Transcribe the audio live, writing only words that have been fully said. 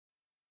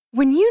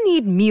When you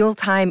need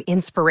mealtime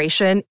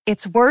inspiration,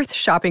 it's worth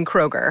shopping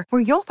Kroger,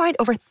 where you'll find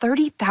over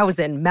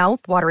 30,000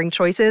 mouth-watering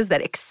choices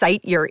that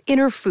excite your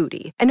inner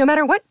foodie. And no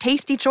matter what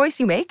tasty choice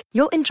you make,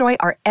 you'll enjoy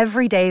our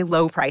everyday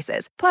low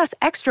prices, plus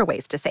extra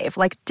ways to save,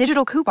 like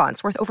digital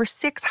coupons worth over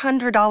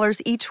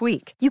 $600 each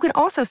week. You can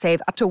also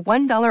save up to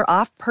 $1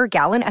 off per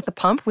gallon at the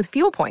pump with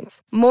fuel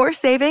points. More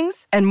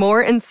savings and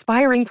more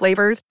inspiring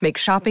flavors make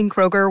shopping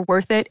Kroger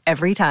worth it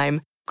every time.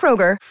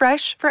 Kroger,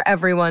 fresh for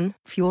everyone.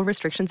 Fuel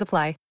restrictions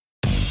apply.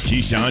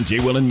 Keyshawn, J.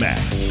 Will, and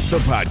Max, the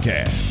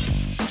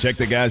podcast. Check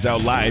the guys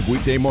out live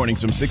weekday mornings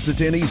from 6 to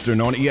 10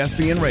 Eastern on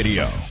ESPN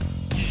Radio.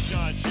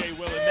 Keyshawn, J.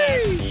 Will,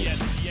 and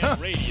Max,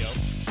 ESPN Radio.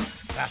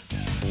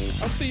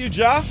 I see you,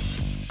 Ja.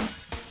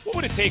 What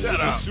would it take for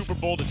the Super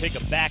Bowl to take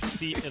a back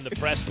seat in the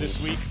press this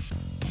week?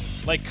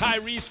 Like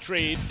Kyrie's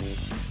trade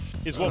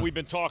is what we've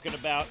been talking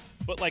about.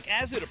 But like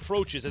as it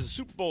approaches, as the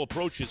Super Bowl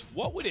approaches,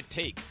 what would it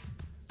take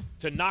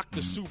to knock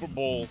the Super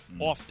Bowl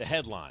off the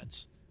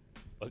headlines?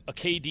 A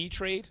KD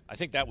trade? I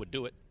think that would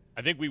do it.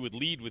 I think we would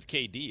lead with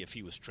KD if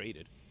he was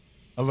traded.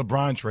 A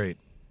LeBron trade.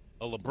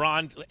 A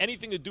LeBron,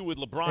 anything to do with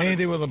LeBron.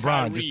 Anything with LeBron,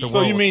 Kyrie, just the So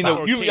you mean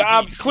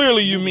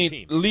clearly you mean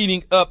teams.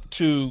 leading up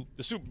to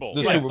The Super Bowl.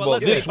 The Right, Super but Bowl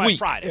let's this say by week.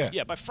 Friday.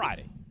 Yeah. By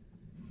Friday.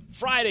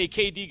 Friday,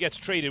 KD gets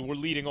traded. We're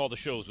leading all the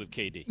shows with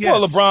KD. Yes.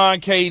 Well,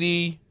 LeBron,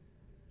 KD,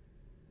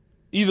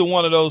 either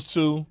one of those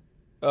two.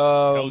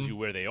 Tells you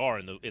where they are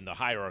in the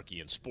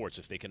hierarchy in sports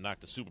if they can knock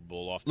the Super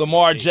Bowl off.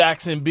 Lamar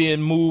Jackson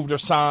being moved or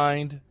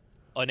signed.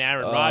 An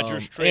Aaron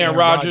Rodgers trade. Aaron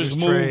Rodgers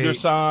moved trade. or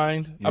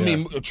signed. Yeah. I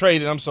mean,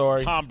 traded, I'm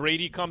sorry. Tom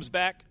Brady comes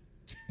back.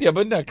 Yeah,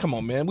 but now, come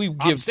on, man. We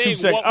give 2 saying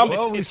seconds. what-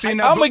 Well, we've seen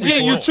that I'm going to before.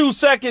 give you 2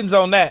 seconds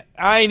on that.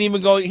 I ain't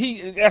even going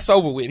that's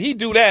over with. He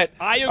do that.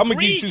 I I'm going to give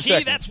agree, you 2 Key.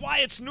 seconds. That's why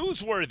it's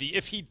newsworthy.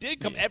 If he did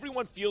come,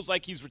 everyone feels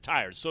like he's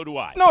retired. So do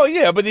I. No,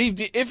 yeah, but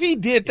if he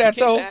did that, If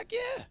he came though, back,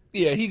 yeah.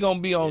 yeah, he going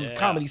to be on Yeah.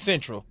 Comedy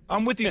Central.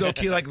 I'm with you, though,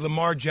 Key. Like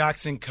Lamar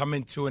Jackson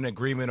coming to an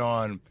agreement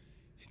on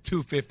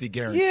 $250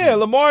 guarantee.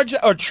 Yeah,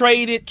 or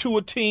trade it to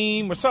a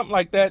team or something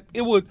like that.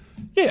 It would,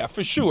 yeah,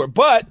 for sure.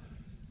 But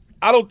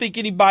I don't think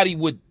anybody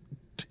would.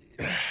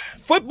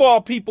 Football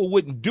people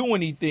wouldn't do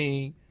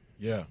anything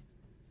Yeah.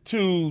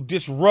 to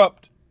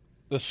disrupt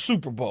the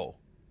Super Bowl.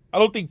 I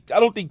don't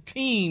think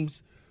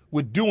teams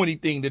would do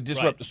anything to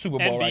disrupt Right. the Super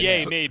Bowl right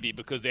NBA now. maybe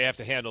because they have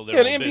to handle their Yeah,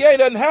 own the NBA business.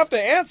 doesn't have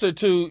to answer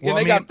to, Well, and they I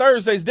mean- got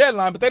Thursday's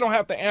deadline, but they don't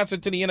have to answer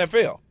to the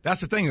NFL.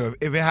 That's the thing.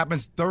 If it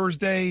happens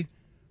Thursday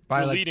by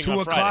We're like leading 2 on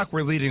o'clock, Friday.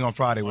 we're leading on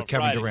Friday with On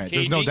Kevin Friday. Durant.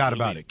 There's no KD, doubt we're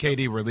about it.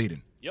 KD, we're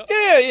leading. Yep.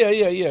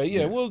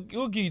 Yeah. We'll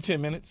give you 10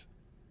 minutes.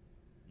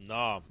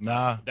 No,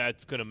 Nah.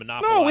 that's going to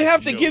monopolize. No, we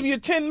have the to give shows. you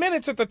 10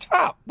 minutes at the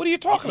top. What are you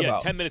talking Yeah,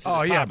 about? 10 minutes at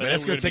Oh, the yeah, top. but and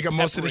that's then gonna we're take be up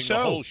most of the peppering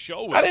show. whole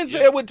show with I didn't it.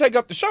 say it would take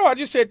up the show. I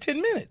just said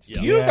 10 minutes.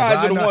 Yeah. You Yeah, guys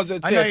but are the I know- ones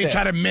that I said know you that.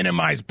 try to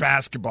minimize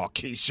basketball,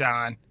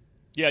 Keyshawn.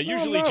 Yeah,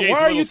 usually No, Jay's why a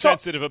are little you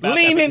sensitive about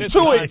Lean that. but this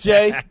into time- it,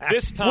 Jay.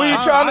 This time, What are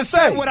you trying to I say?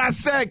 said what I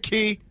said,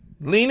 Key.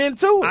 Lean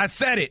into it. I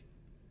said it.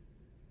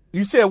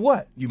 You said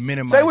what? You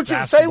minimize Say what's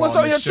basketball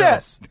on your this show.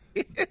 chest.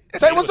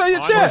 Say what's on your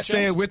on Let's chest.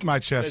 say it with my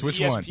chest. There's Which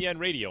one? ESPN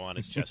radio on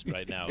his chest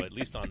right now, at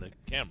least on the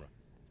camera.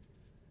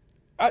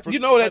 You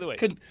know by the way.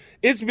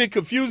 it's been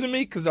confusing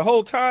me because the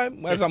whole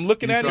time as I'm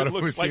looking You at thought it,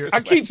 it was like here. a I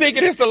keep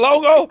thinking it's the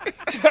logo.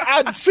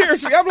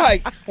 Seriously, I'm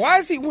like, why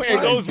is he wearing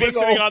For those this big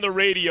listening old- on the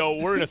radio,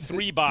 we're in a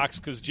 3-box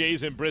because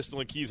Jay's in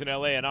Bristol and Key's in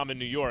L.A. and I'm in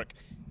New York.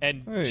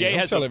 And Hey, Jay don't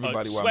has tell a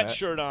everybody where I'm at.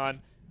 sweatshirt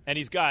on, and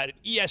he's got an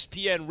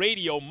ESPN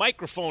radio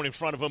microphone in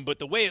front of him. But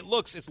the way it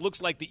looks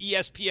like the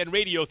ESPN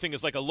radio thing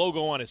is like a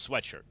logo on his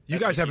sweatshirt. You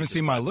That's guys what haven't Keith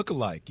seen my described.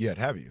 look-alike yet,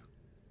 have you?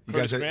 You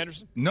Curtis guys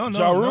Granderson? No.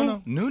 Ja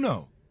Rule?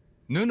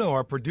 Nuno,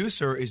 our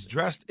producer, is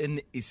dressed in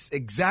the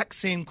exact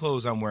same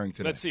clothes I'm wearing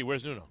today. Let's see.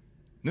 Where's Nuno?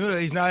 Nuno,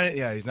 he's not.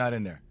 Yeah, he's not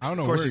in there. I don't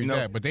know Of course where he's no-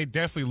 at, but they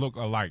definitely look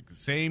alike.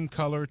 Same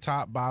color,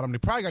 top, bottom. They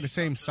probably got the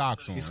same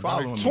socks on. He's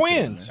following me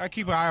Twins. today, I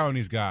keep an eye on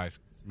these guys,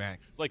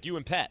 Max. It's like you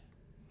and Pat.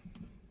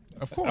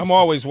 Of course. I'm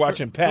always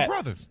watching We're Pat,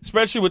 brothers.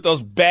 especially with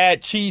those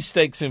bad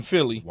cheesesteaks in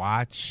Philly.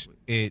 Watch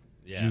it,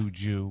 Yeah.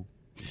 Juju.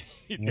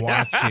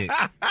 Watch it.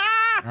 All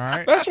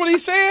right? That's what he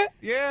said.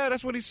 Yeah,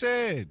 that's what he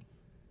said.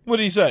 What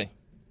did he say?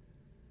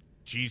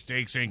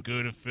 Cheesesteaks ain't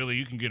good in Philly.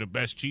 You can get a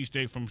best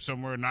cheesesteak from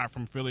somewhere not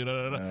from Philly.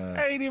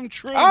 That ain't even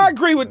true. I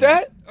agree with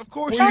that. Of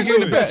course Where I you agree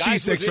getting the with best that.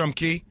 cheesesteaks from,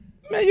 Key?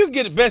 Man, you can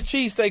get the best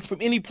cheesesteak from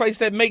any place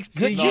that makes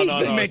good No, cheesesteaks. no, Oh,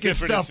 You it's making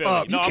different in stuff Philly.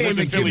 up. No, You I'm can't with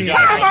the even Philly give me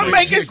guys. How am I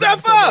making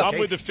stuff up? I'm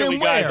with the Then Philly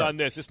guys where? on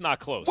this. It's not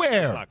close.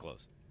 Where? It's not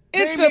close.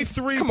 It's Name me a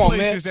 3 come on, man.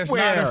 places that's not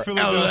Where? in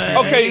Philadelphia. LA. that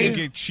Okay, can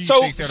get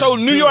so cheesesteaks that so are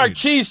New York good.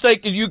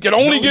 cheesesteak, you can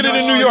only get it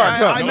in New York.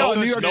 Huh? I know No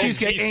New such- York no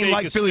cheesesteak ain't cheesesteak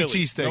like is Philly Philly.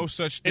 cheesesteak. No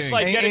such thing. It's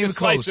like Ain't getting a even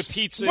slice close. of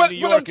pizza But- in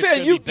New but I'm York. It's telling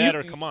going to you, be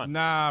better. you- Come on.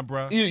 Nah,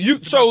 bro.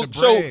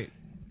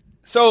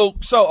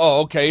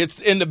 Okay, it's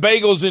in the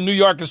bagels in New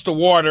York. It's the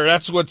water.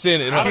 That's what's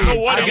in it. I don't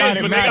know what I it got is,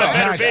 it, but they got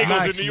Max, better bagels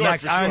Max, in New York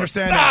Max, for I sure.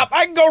 understand Stop! that.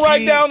 I can go right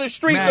Key- down the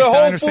street Max, to I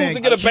Whole understand. Foods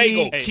and get a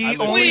bagel. Hey, Key I've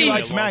been only waiting a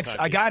likes long Max.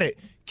 time, I yeah. got it.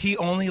 Key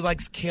only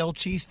likes kale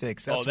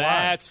cheesesteaks. That's why.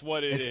 That's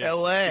what it is. It's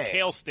L.A.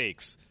 Kale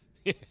steaks.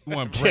 You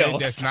want bread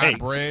that's not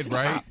bread,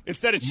 right?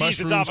 Instead of cheese,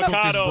 Mushrooms it's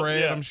avocado. cooked as bread,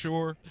 Yeah. I'm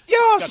sure.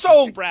 Y'all Got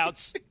so some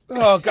sprouts.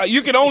 oh god,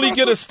 you can only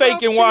get a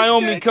steak in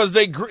Wyoming because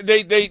they But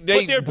breed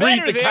they're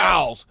better the there.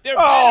 cows. They're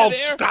Oh, better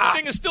there. stop! The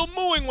thing is still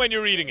mooing when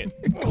you're eating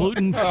it.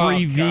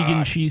 Gluten-free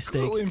vegan cheesesteak.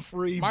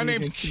 Gluten-free. My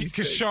vegan name's cheesesteak.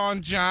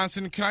 Keshawn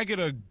Johnson. Can I get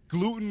a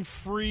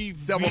gluten-free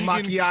Double vegan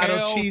macchiato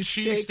kale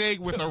cheesesteak? cheesesteak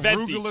with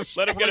Venti. arugula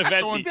Let him get a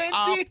splashed venti. on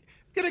top?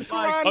 Get a A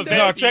grande.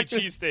 venti check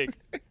this. cheesesteak.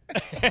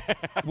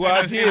 Well, I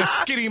And a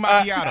skinny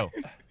macchiato.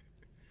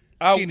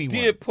 I Skinny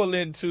did pull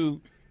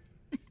into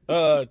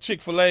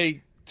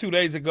Chick-fil-A 2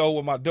 days ago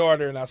with my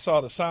daughter, and I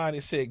saw the sign.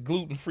 It said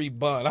gluten-free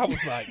bun. I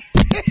was like,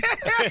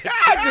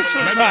 I just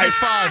was Let me like, get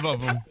 5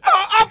 of them.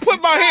 I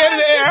put my hand in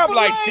the air. I'm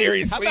like,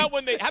 seriously.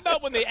 How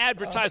about when they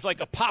advertise like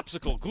a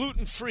popsicle,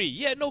 gluten-free?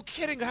 Yeah, no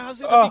kidding. How's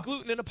there going to be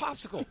gluten in a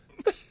popsicle?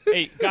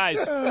 Hey, guys,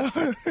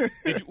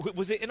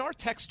 was it in our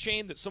text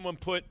chain that someone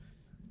put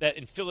that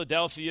in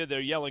Philadelphia they're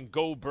yelling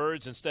 "Go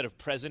Birds" instead of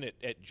 "present"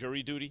 at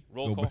jury duty?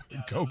 Roll call.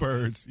 Go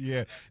Birds.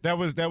 Yeah. That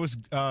was Jerry.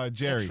 Is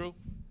that true?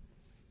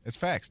 It's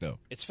facts, though.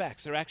 It's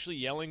facts. They're actually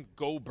yelling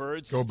 "Go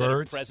Birds" Go instead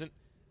Birds. of "present"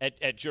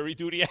 at jury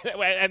duty,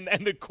 and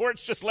the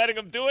court's just letting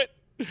them do it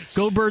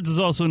Go Birds is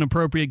also an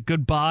appropriate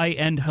goodbye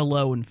and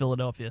hello in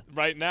Philadelphia.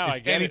 right now. I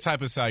It's get any it.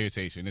 type of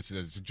salutation. It's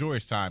a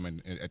joyous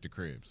time at the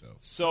crib.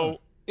 So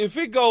If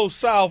it goes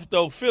south,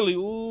 though, Philly,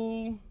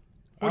 ooh.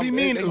 What do you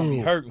mean, They're gonna be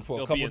ooh? hurting for a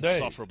they'll couple be days.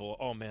 insufferable.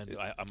 Oh man,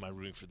 am I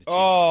rooting for the Chiefs?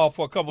 Oh,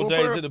 for a couple Well,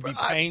 days, for- it'll be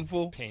I-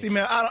 painful. See,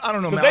 man, I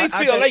don't know, man. Because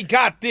they feel I they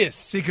got this.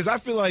 See, because I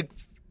feel like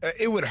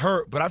it would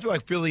hurt, but I feel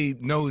like Philly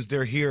knows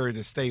they're here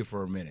to stay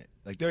for a minute.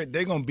 Like they're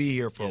gonna be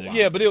here for a while.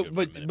 Yeah, but Good for a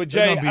minute. but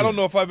They're Jay, gonna be I don't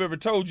there. know if I've ever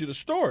told you the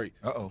story.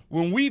 Uh-oh.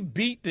 When we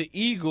beat the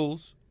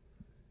Eagles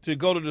to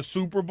go to the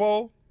Super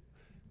Bowl,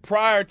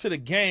 prior to the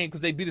game, because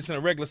they beat us in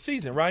the regular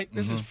season, right?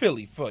 This is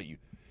Philly for you.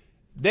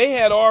 They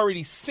had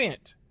already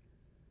sent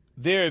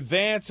their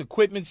advanced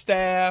equipment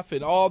staff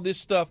and all this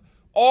stuff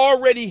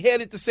already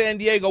headed to San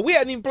Diego. We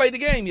hadn't even played the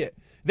game yet.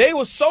 They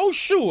were so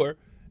sure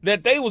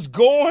that they was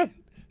going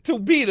to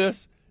beat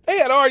us. They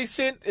had already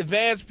sent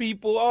advanced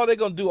people. Oh, they're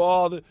going to do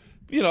all the,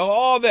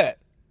 all that.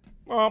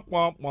 Womp,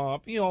 womp,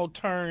 womp.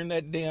 Turn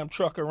that damn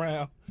truck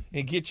around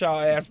and get y'all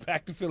ass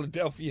back to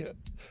Philadelphia.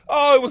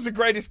 Oh, it was the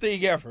greatest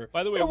thing ever.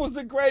 By the way, it was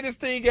the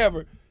greatest thing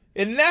ever.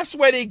 And that's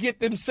where they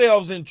get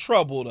themselves in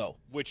trouble, though.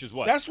 which is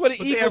what? That's where the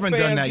But they Eagle haven't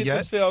done fans that get yet.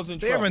 themselves in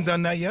They trouble. haven't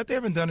done that yet. They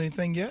haven't done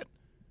anything yet.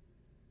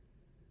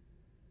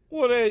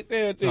 Well, they're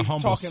a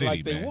humble talking city,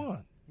 like they man.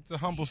 won. It's a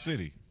humble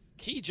city.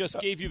 Key just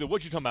gave you the.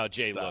 What you talking about,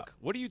 Jay? Stop. Look,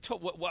 what are you?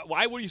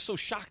 Why were you so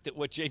shocked at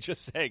what Jay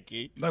just said,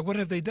 Key? Like, what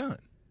have they done?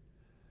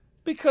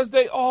 Because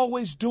they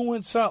always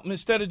doing something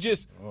instead of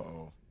just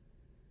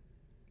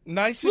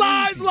nice and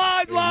Lies, easy.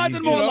 lies, lies,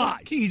 and more know? lies.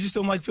 Key, you just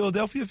don't like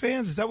Philadelphia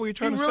fans? Is that what you're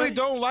trying You to really say?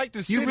 don't like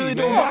the city, You really man.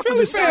 don't rock Philly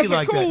with the city fans are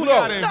like cool, that. We though.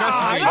 gotta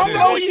investigate I'm this.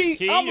 low-key.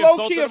 Key, I'm you low-key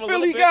insulted a him a little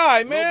Philly bit? guy,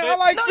 Little man. bit? I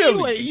like No,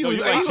 Philly. you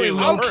you like ain't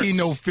Jalen low-key Hurts.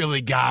 no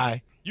Philly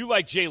guy. You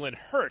like Jalen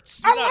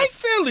Hurts. I like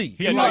Philly.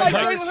 He I like like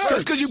Hurts. Jalen Hurts.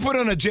 Just because you put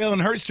on a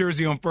Jalen Hurts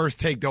jersey on first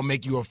take don't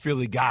make you a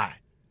Philly guy.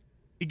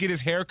 He get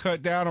his hair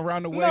cut down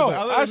around the way, No, but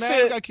other I than that,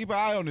 said- we gotta keep an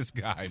eye on this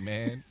guy,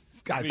 man.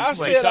 This guy's I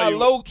slick. said tell I you-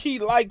 low-key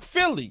like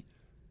Philly.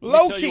 Let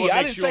me tell you Low-key. what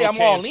I makes didn't you say I'm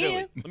okay all in Philly.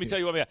 in. Let me tell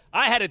you what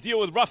I had a deal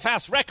with Rough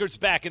House Records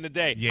back in the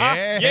day.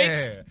 Yeah.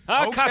 Yates?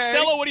 Huh? Okay.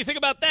 Costello, what do you think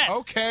about that?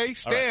 Okay,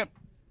 stamp.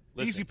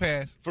 Listen. Easy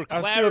pass. For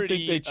I clarity,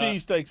 still think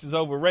their cheesesteaks is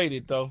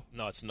overrated, though.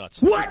 no, it's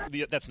nuts. What?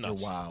 That's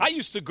nuts. Oh, wow. I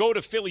used to go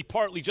to Philly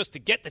partly just to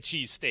get the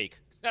cheesesteak.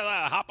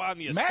 Hop on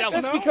the Max, Acela.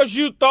 That's No. because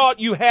you thought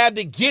you had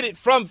to get it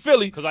from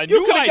Philly. Because I you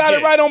knew could I have got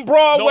did. it right on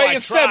Broadway no, I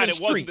and tried. 7th It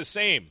Street. wasn't the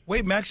same.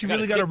 Wait, Max, you gotta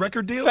really got a get-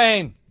 record deal?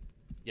 Same.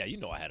 Yeah, you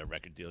know I had a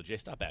record deal, Jay.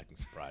 Stop acting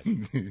surprised.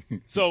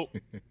 So,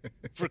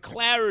 for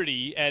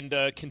clarity and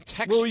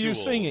contextual What were you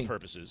singing?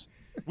 purposes,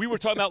 we were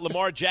talking about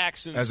Lamar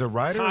Jackson's As a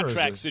writer or as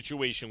contract a-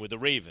 situation with the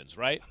Ravens,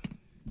 right?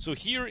 So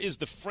here is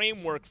the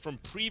framework from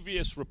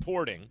previous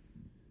reporting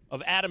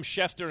of Adam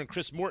Schefter and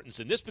Chris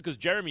Mortensen. This because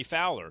Jeremy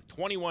Fowler,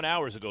 21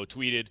 hours ago,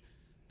 tweeted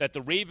that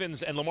the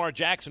Ravens and Lamar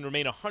Jackson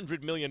remain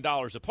 $100 million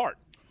apart,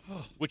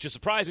 which is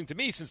surprising to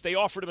me since they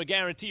offered him a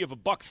guarantee of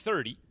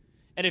 $130.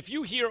 And if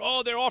you hear,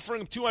 oh, they're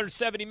offering him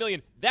 $270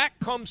 million, that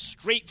comes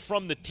straight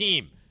from the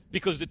team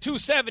because the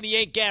 $270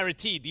 ain't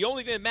guaranteed. The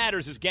only thing that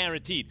matters is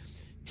guaranteed.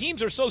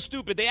 Teams are so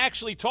stupid, they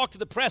actually talk to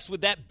the press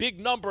with that big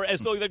number as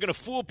though they're going to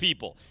fool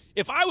people.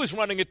 If I was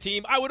running a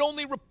team, I would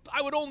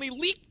only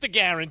leak the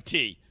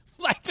guarantee,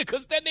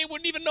 because then they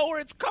wouldn't even know where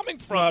it's coming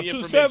from. The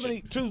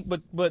information.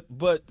 272,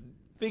 but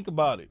think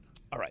about it.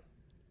 All right.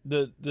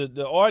 The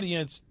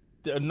audience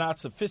are not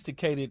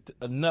sophisticated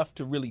enough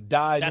to really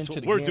dive That's into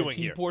what the we're guarantee doing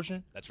here.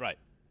 portion. That's right.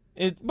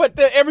 But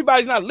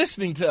everybody's not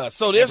listening to us.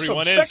 So there's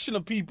Everyone some is. section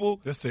of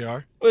people. Yes, they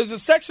are. There's a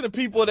section of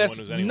people that's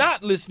Everyone is anyway.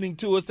 not listening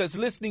to us that's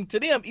listening to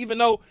them, even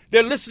though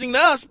they're listening to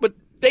us, but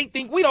they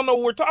think we don't know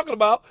what we're talking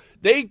about.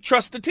 They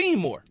trust the team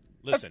more.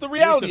 Listen, that's the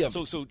reality here's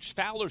of it. So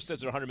Fowler says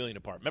they're $100 million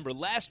apart. Remember,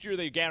 last year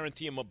they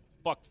guarantee him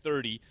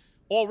 $130.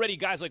 Already,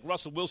 guys like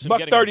Russell Wilson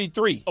getting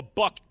 $133.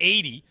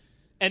 $180,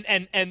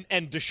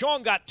 And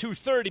Deshaun got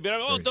 230,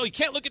 but no, you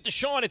can't look at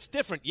Deshaun. It's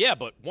different. Yeah,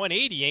 but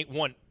 180 ain't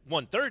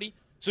 130.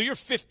 So you're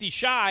 50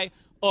 shy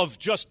of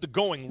just the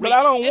going rate. But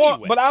I don't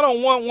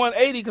anyway. want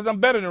 180 because I'm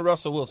better than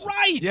Russell Wilson.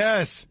 Right.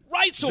 Yes.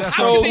 Right. So That's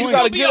how so can they you still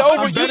got to be get 100?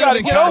 over. You better got to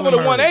than get over Kyler the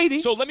Murray.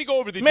 180. So let me go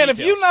over the Man, details.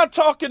 if you're not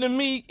talking to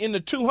me in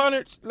the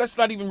 200s, let's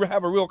not even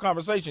have a real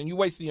conversation. You're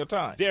wasting your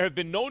time. There have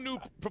been no new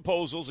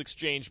proposals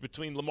exchanged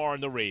between Lamar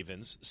and the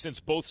Ravens since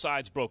both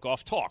sides broke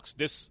off talks.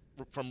 This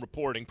from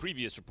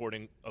previous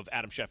reporting of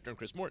Adam Schefter and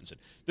Chris Mortensen.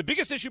 The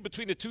biggest issue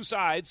between the two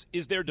sides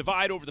is their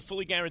divide over the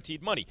fully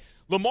guaranteed money.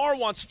 Lamar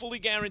wants fully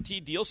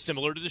guaranteed deals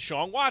similar to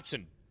Deshaun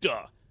Watson.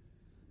 Duh.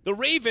 The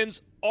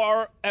Ravens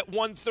are at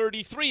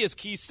 133, as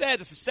Keith said.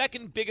 It's the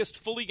second biggest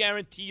fully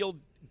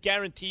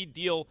guaranteed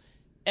deal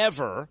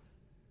ever,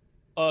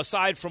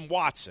 aside from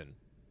Watson.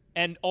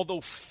 And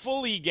although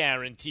fully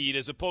guaranteed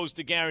as opposed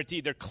to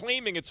guaranteed, they're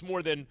claiming it's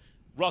more than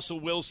Russell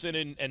Wilson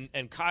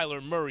and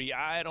Kyler Murray.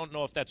 I don't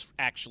know if that's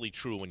actually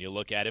true when you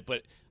look at it,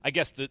 but I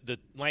guess the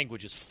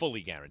language is fully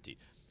guaranteed.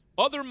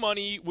 Other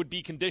money would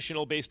be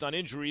conditional based on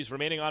injuries,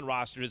 remaining on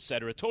rosters,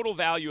 etc. Total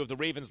value of the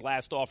Ravens'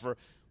 last offer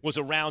was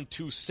around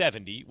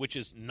 $270, which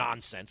is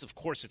nonsense. Of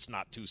course it's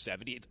not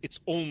 $270.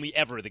 It's only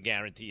ever the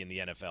guarantee in the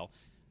NFL.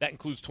 That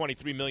includes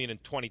 $23 million in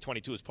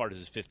 2022 as part of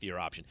his fifth-year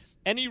option.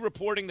 Any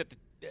reporting that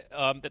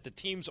the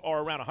teams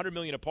are around $100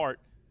 million apart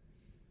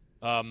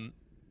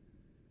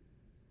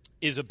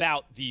is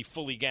about the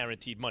fully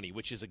guaranteed money,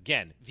 which is,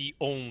 again, the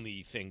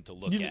only thing to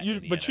look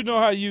at. But you know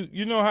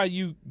how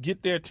you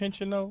get their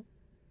attention though?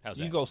 How's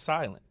that? You go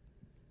silent.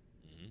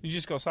 You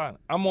just go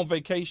silent. I'm on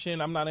vacation.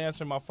 I'm not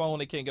answering my phone.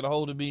 They can't get a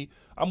hold of me.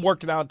 I'm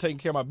working out and taking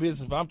care of my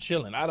business, but I'm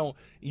chilling.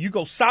 You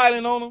go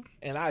silent on them,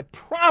 and I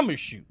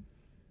promise you,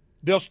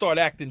 they'll start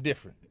acting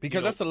different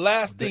because that's the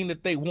last thing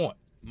that they want.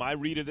 My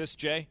read of this,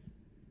 Jay,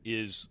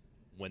 is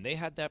when they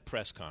had that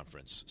press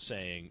conference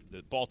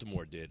that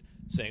Baltimore did,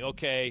 saying,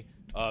 okay,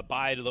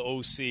 bye to the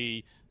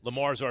OC,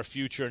 Lamar's our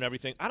future and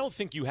everything. I don't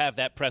think you have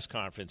that press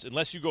conference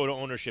unless you go to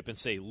ownership and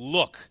say,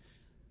 look,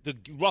 the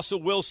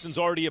Russell Wilson's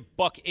already a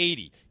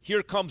 $180.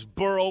 Here comes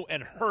Burrow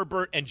and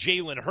Herbert and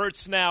Jalen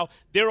Hurts now.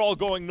 They're all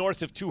going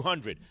north of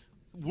 200.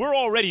 We're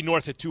already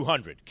north of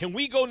 200. Can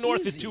we go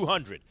north of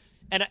 200?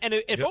 And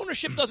if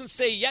ownership doesn't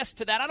say yes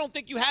to that, I don't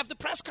think you have the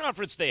press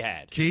conference they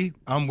had. Key,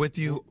 I'm with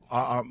you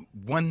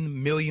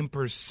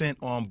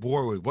 1,000,000% on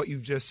board with what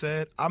you've just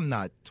said. I'm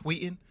not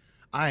tweeting.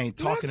 I ain't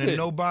talking to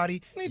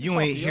nobody. You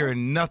ain't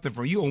hearing nothing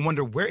from you. And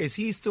wonder, where is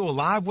he still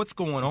alive? What's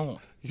going on?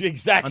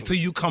 Exactly. Until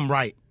you come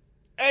right.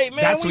 Hey, man,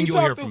 that's when you'll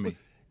hear from me.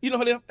 You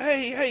know,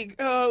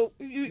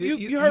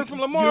 you heard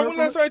from Lamar? When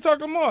last time you talked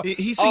to Lamar?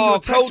 He sent you a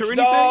text or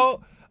anything?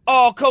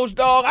 Dog, Coach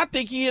Dog, I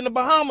think he in the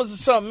Bahamas or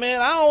something,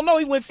 man. I don't know.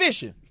 He went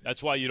fishing.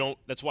 That's why you don't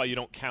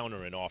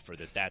counter an offer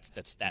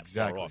that's that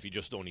far off. You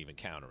just don't even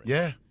counter it.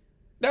 Yeah.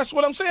 That's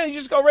what I'm saying. You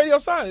just go radio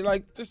silent.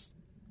 Like, just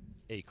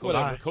hey,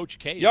 Coach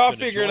K is y'all going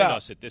to figure join it out.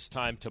 us at this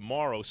time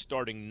tomorrow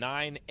starting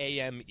 9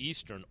 a.m.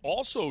 Eastern.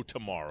 Also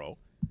tomorrow,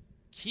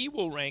 Key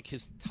will rank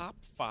his top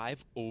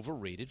 5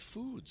 overrated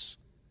foods.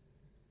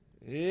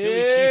 Hey.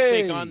 Philly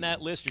cheesesteak on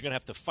that list. You're going to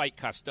have to fight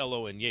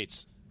Costello and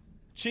Yates.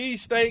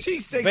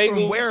 Cheesesteak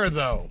from where,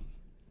 though?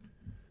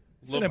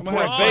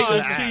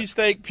 Bagels,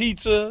 cheesesteak,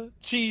 pizza,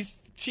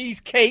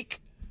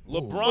 cheesecake.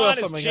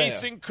 LeBron is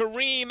chasing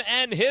Kareem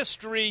and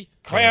history.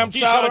 Clam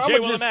chowder. Jay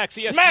Will and Max,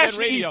 ESPN smash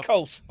Radio. East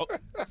Coast.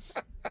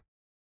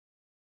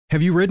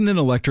 Have you ridden an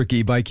electric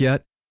e-bike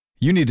yet?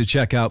 You need to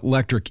check out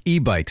Electric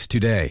E-Bikes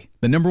today,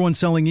 the #1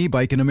 selling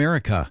e-bike in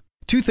America.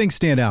 Two things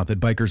stand out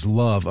that bikers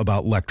love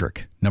about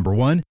Electric. Number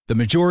one, the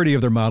majority of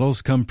their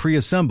models come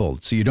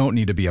pre-assembled, so you don't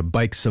need to be a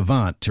bike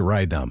savant to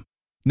ride them.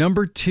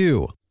 Number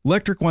two,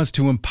 Electric wants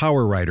to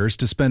empower riders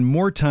to spend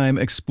more time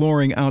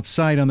exploring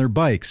outside on their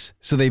bikes,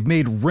 so they've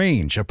made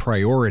range a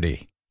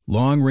priority.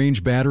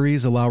 Long-range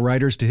batteries allow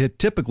riders to hit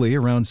typically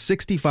around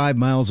 65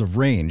 miles of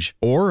range,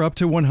 or up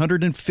to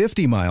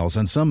 150 miles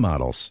on some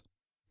models.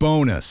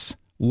 Bonus,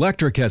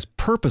 Electric has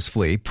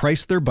purposefully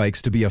priced their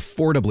bikes to be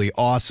affordably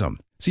awesome,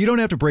 so you don't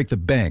have to break the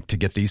bank to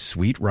get these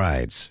sweet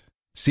rides.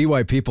 See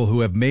why people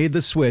who have made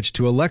the switch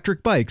to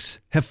electric bikes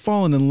have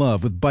fallen in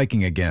love with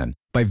biking again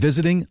by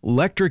visiting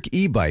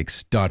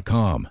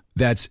lectricebikes.com.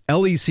 That's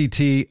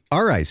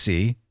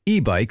LECTRIC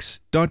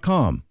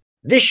ebikes.com.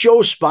 This show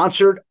is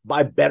sponsored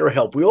by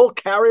BetterHelp. We all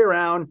carry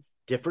around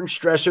different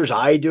stressors.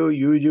 I do,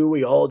 you do,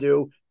 we all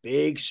do,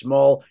 big,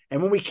 small.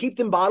 And when we keep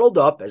them bottled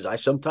up, as I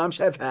sometimes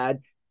have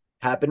had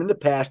happen in the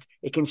past,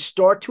 it can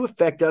start to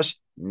affect us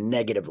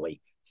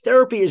negatively.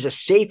 Therapy is a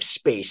safe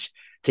space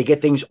to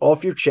get things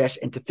off your chest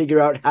and to figure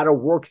out how to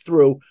work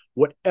through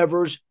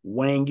whatever's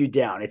weighing you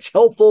down. It's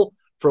helpful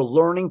for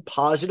learning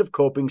positive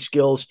coping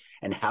skills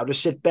and how to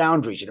set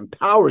boundaries. It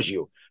empowers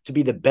you to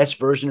be the best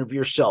version of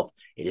yourself.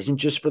 It isn't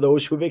just for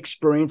those who have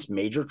experienced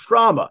major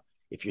trauma.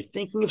 If you're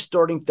thinking of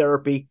starting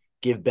therapy,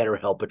 give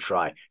BetterHelp a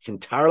try. It's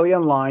entirely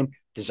online,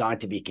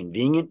 designed to be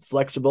convenient,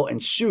 flexible,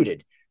 and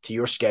suited to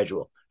your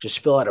schedule. Just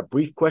fill out a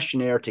brief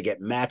questionnaire to get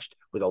matched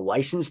with a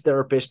licensed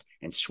therapist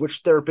and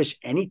switch therapists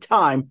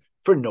anytime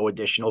for no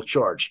additional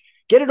charge.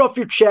 Get it off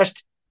your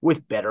chest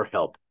with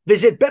BetterHelp.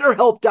 Visit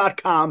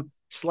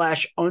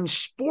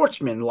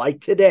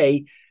BetterHelp.com/unsportsmanlike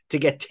today to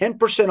get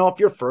 10% off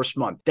your first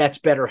month. That's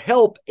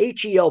BetterHelp,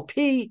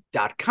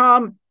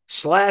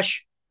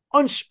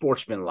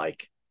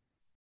 HELP.com/unsportsmanlike.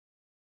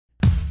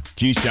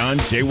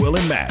 Keyshawn, J. Will,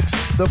 and Max,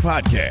 the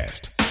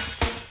podcast.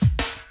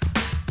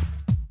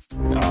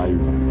 I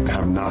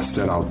have not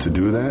set out to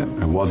do that.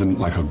 It wasn't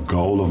like a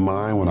goal of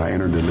mine when I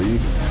entered the league.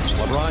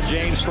 LeBron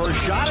James'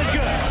 first shot is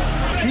good.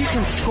 He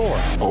can score.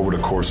 Over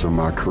the course of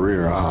my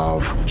career,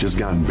 I've just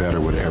gotten better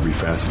with every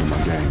facet of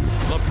my game.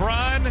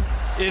 LeBron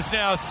is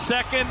now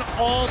second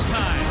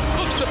all-time.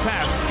 Looks to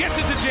pass, gets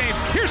it to James.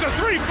 Here's a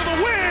three for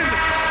the win.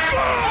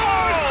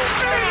 Good!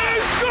 It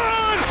is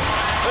good!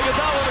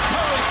 Iguodala to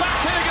Curry, back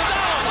to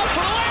Iguodala, up for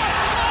the layup.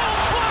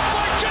 Oh, blocked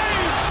by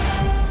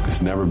James!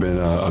 It's never been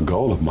a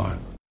goal of mine.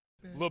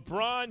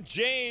 LeBron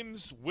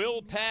James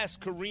will pass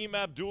Kareem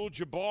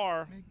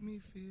Abdul-Jabbar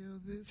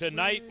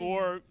tonight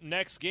or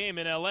next game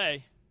in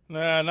L.A.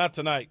 Nah, not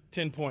tonight.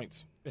 10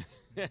 points. He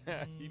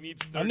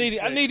needs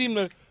 36. I need him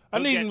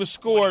to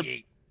score.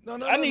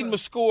 I need him to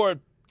score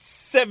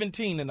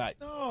 17 tonight.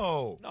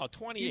 No,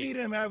 28. You need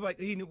him to have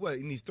he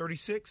needs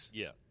 36?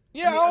 Yeah.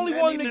 Yeah, I only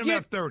want him to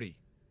have 30.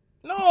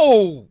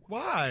 No.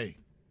 Why?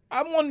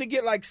 I want him to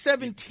get like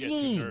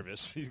 17.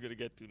 He's going to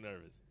get too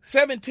nervous.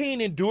 17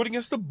 and do it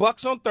against the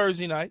Bucks on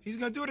Thursday night. He's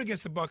going to do it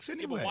against the Bucks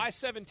anyway. Yeah, why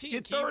 17?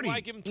 Get 30.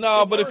 Why give him 20?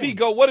 No, but if he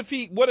go, what if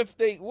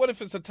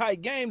it's a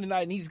tight game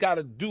tonight and he's got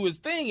to do his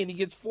thing and he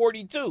gets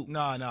 42?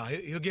 No,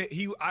 he'll get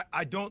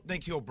I don't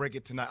think he'll break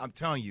it tonight. I'm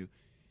telling you,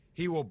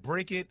 he will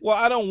break it. Well,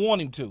 I don't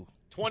want him to.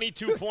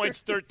 22 points,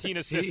 13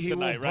 assists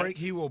tonight, right?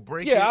 He will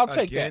break I'll it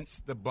take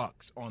against the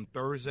Bucks on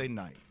Thursday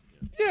night.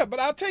 Yeah, but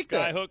I'll take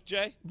that. Skyhook,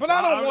 Jay? But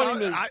I don't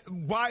want him to.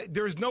 Why?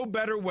 There's no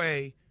better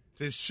way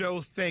to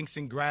show thanks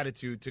and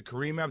gratitude to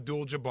Kareem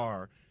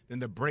Abdul-Jabbar than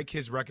to break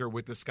his record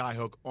with the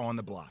skyhook on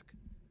the block.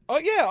 Oh,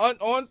 yeah,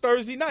 on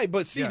Thursday night.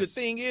 But see, Yes. The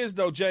thing is,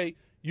 though, Jay,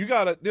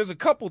 there's a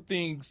couple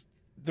things,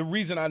 the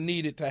reason I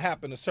need it to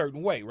happen a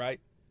certain way, right?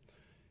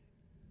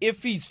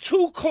 If he's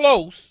too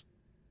close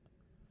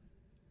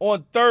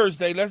on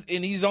Thursday,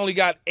 and he's only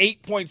got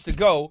 8 points to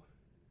go,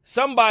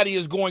 somebody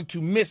is going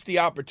to miss the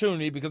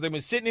opportunity because they've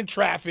been sitting in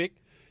traffic.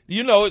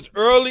 You know, it's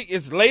early,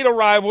 it's late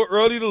arrival,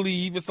 early to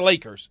leave. It's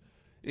Lakers.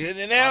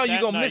 And now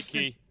you're going to miss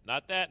it.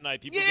 Not that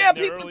night. People Yeah, get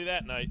there early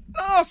that night.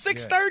 No,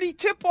 6:30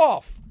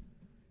 tip-off.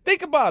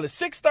 Think about it.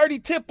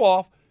 6:30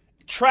 tip-off,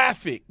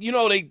 traffic. You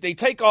know, they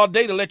take all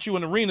day to let you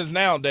in arenas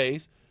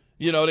nowadays.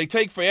 You know, they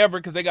take forever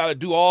because they got to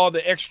do all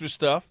the extra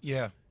stuff.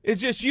 Yeah.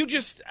 It's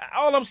just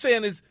all I'm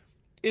saying is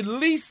at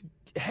least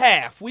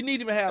half. We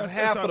need him to have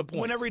half of the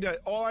points. Whenever he does,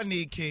 all I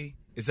need, Key,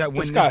 is that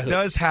when this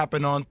does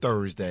happen on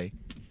Thursday,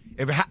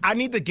 I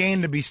need the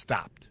game to be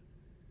stopped.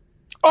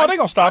 Oh, they're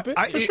going to stop it.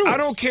 For sure. I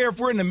don't care if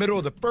we're in the middle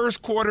of the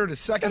first quarter, the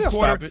second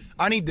quarter.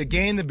 I need the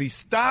game to be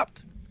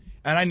stopped,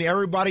 and I need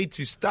everybody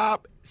to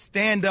stop,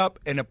 stand up,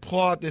 and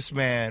applaud this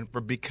man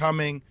for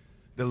becoming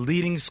the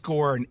leading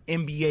scorer in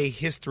NBA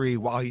history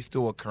while he's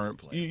still a current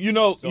player.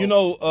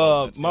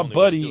 My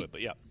buddy,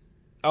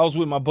 I was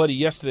with my buddy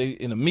yesterday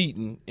in a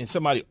meeting, and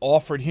somebody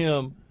offered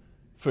him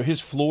for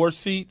his floor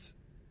seats.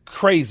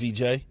 Crazy,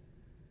 Jay.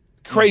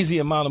 Crazy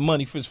amount of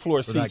money for his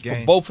floor seats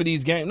for both of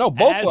these games. No,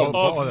 both of them.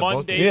 As of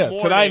Monday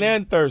morning. Tonight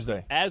and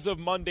Thursday. As of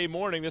Monday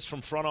morning, this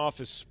from Front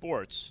Office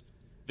Sports,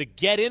 the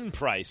get-in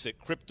price at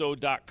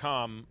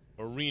Crypto.com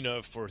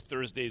arena for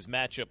Thursday's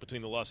matchup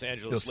between the Los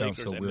Angeles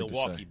Lakers and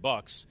Milwaukee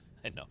Bucks.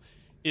 I know.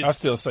 I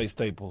still say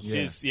Staples.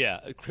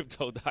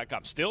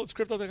 Crypto.com. Still, it's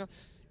Crypto.com.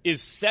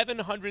 Is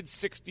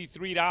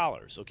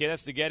 $763. Okay,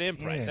 that's the get-in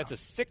price. That's a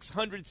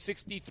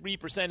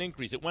 663%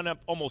 increase. It went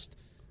up almost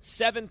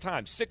 7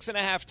 times,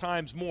 6.5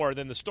 times more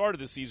than the start of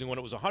the season when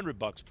it was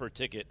 $100 per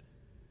ticket.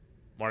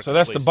 So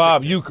that's the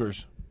Bob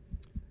Euchers.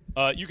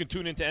 You can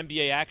tune into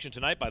NBA action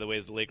tonight, by the way,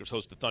 as the Lakers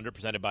host the Thunder,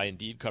 presented by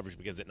Indeed. Coverage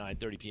begins at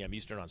 9:30 p.m.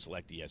 Eastern on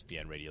select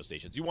ESPN radio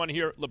stations. You want to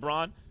hear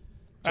LeBron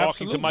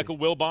talking to Michael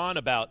Wilbon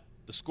about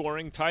the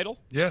scoring title?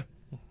 Yeah.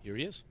 Here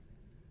he is.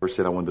 Never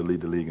said I wanted to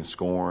lead the league in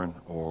scoring,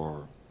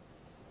 or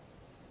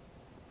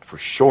for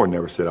sure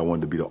never said I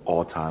wanted to be the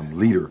all-time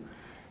leader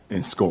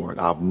in scoring.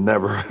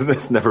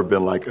 That's never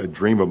been like a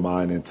dream of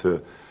mine, and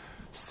to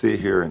sit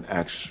here and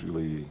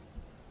actually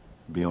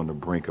be on the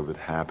brink of it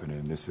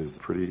happening, it's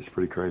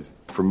pretty crazy.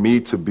 For me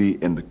to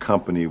be in the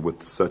company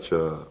with such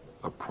a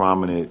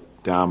prominent,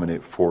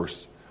 dominant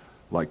force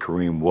like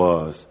Kareem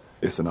was,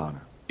 it's an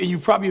honor. And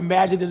you've probably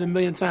imagined it a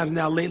million times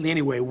now lately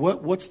anyway.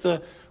 What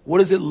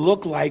does it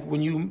look like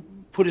when you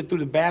put it through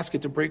the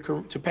basket to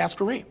pass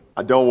Kareem?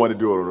 I don't want to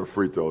do it on a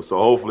free throw, so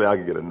hopefully I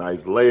can get a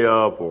nice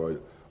layup or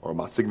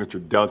my signature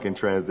dunk in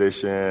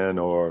transition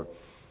or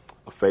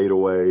a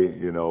fadeaway.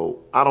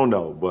 I don't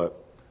know,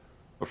 but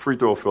a free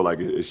throw feel like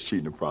it's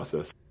cheating the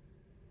process.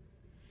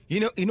 You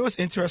know what's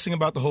interesting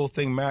about the whole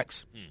thing,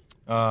 Max?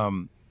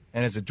 And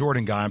as a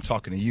Jordan guy, I'm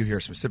talking to you here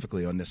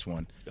specifically on this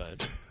one. Go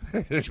ahead.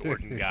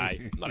 Jordan guy.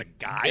 I'm not a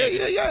guy.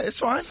 Yeah, it's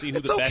fine. See who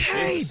it's the best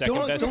okay. is, the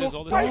second best is,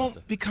 all this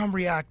don't become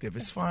reactive.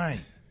 It's fine.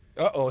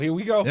 Uh-oh, here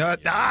we go.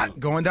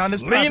 Going down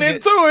this path. Lean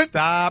into it.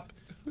 Stop.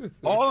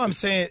 All I'm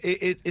saying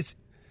it's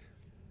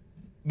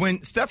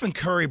when Stephen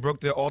Curry broke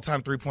the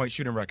all-time three-point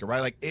shooting record,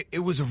 right? Like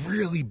it was a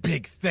really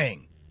big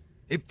thing.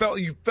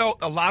 You felt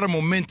a lot of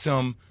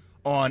momentum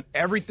on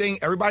everything.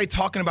 Everybody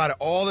talking about it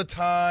all the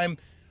time,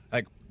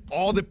 like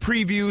all the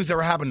previews that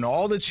were happening on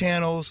all the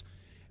channels,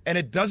 and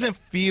it doesn't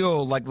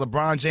feel like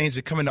LeBron James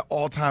becoming the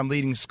all-time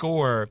leading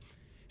scorer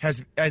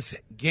has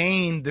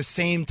gained the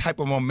same type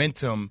of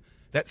momentum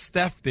that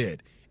Steph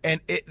did.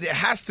 And it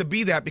has to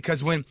be that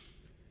because when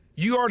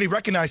you already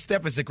recognize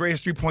Steph as the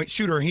greatest three-point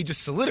shooter, and he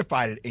just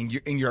solidified it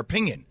in your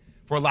opinion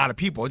for a lot of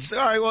people. Just, all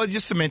right, well, he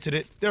just cemented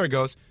it. There it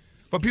goes.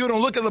 But people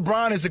don't look at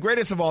LeBron as the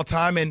greatest of all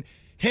time, and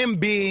him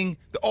being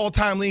the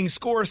all-time leading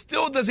scorer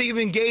still doesn't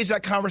even engage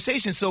that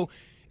conversation. So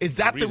is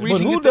that the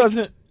reason? But who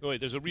doesn't? Wait,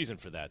 there's a reason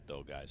for that,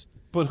 though, guys.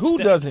 But who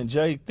doesn't,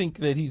 Jay, think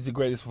that he's the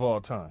greatest of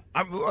all time?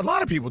 A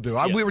lot of people do.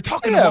 We were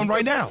talking to one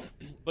right now.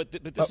 But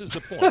this is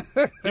the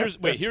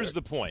point. Here's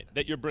the point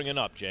that you're bringing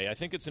up, Jay. I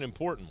think it's an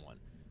important one.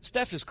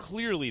 Steph is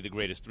clearly the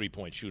greatest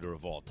three-point shooter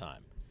of all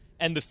time.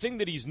 And the thing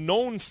that he's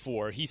known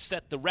for, he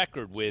set the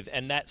record with,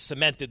 and that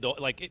cemented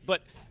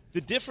but the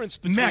difference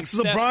between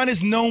LeBron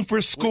is known for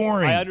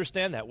scoring. I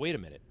understand that. Wait a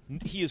minute.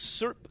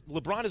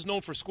 LeBron is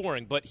known for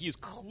scoring, but he is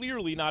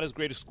clearly not as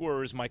great a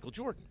scorer as Michael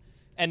Jordan.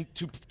 And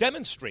to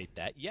demonstrate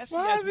that, yes, he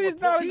has more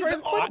not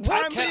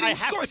points. a great I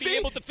have to be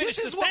able to finish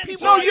the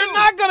sentence. No, you're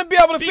not going to be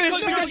able to finish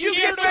because you're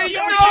scared getting of the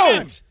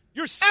argument.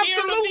 You're scared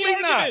Absolutely of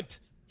the argument.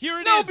 Here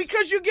it is. No,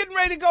 because you're getting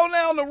ready to go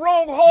down the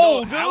wrong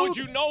hole, dude. How would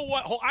you know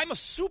what hole? I'm a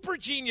super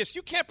genius.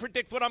 You can't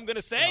predict what I'm going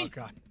to say. Oh,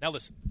 God. Now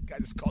listen. The guy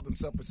just called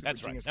himself a super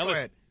That's genius. Right. Now go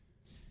listen. ahead.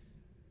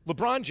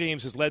 LeBron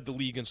James has led the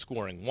league in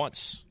scoring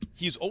once.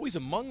 He's always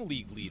among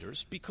league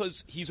leaders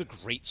because he's a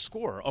great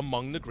scorer,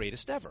 among the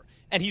greatest ever.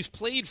 And he's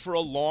played for a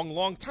long,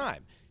 long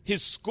time.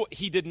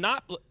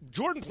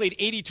 Jordan played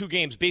 82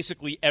 games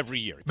basically every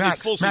year.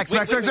 Max.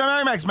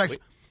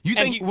 You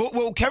think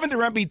will Kevin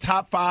Durant be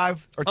top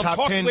 5 or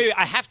top 10? Wait,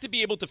 I have to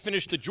be able to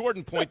finish the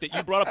Jordan point that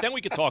you brought up. Then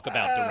we could talk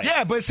about Durant.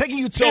 Yeah, but it's taking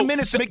you 10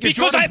 minutes to make your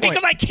Jordan point.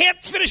 Because I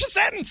can't finish a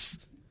sentence.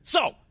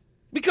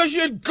 Because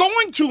you're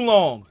going too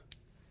long.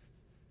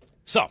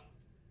 So,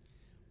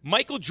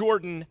 Michael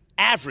Jordan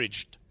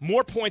averaged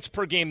more points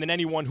per game than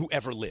anyone who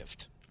ever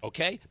lived,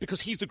 okay?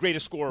 Because he's the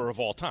greatest scorer of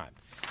all time.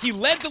 He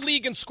led the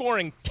league in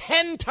scoring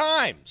 10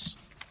 times.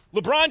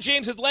 LeBron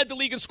James has led the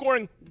league in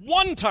scoring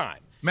 1 time.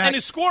 Matt, and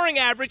his scoring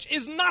average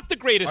is not the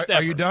greatest ever.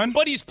 Are you done?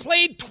 But he's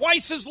played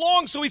twice as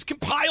long, so he's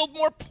compiled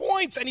more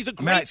points, and he's a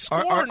great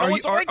scorer. No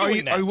one's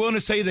arguing that. Are you willing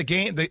to say the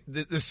game,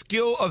 the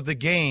skill of the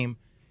game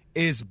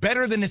is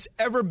better than it's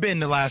ever been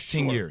the last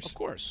 10 years? Of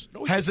course.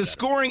 Has the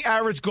scoring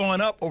average gone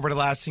up over the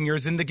last 10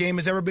 years than the game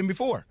has ever been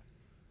before?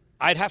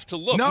 I'd have to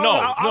look. No,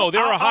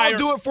 there are higher. I'll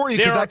do it for you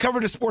because I cover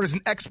the sport as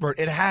an expert.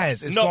 It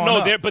has. It's gone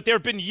up. But there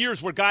have been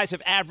years where guys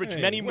have averaged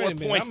many more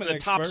points than the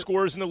top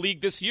scorers in the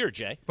league this year,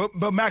 Jay.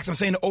 But Max, I'm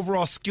saying the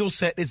overall skill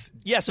set is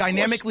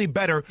dynamically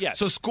better. Yes.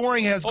 So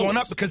scoring has gone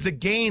up because the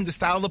game, the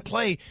style of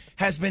play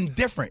has been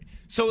different.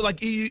 So, like,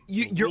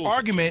 your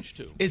argument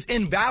is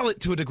invalid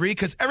to a degree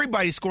because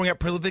everybody's scoring at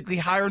prolifically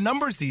higher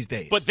numbers these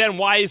days. But then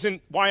why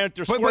aren't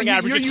their scoring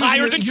averages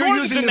higher than Jordan's You're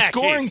using the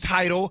scoring case?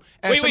 title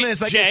as something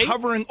that's like it's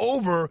hovering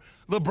over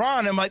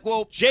LeBron. I'm like,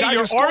 well, Jay,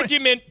 guys, your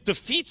argument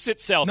defeats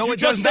itself. No, you it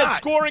just does said not.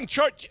 scoring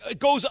chart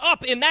goes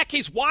up. In that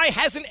case, why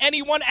hasn't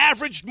anyone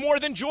averaged more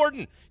than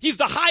Jordan? He's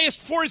the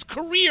highest for his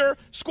career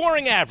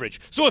scoring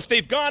average. So if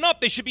they've gone up,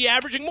 they should be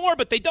averaging more,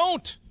 but they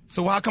don't.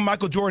 So how come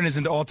Michael Jordan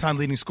isn't the all-time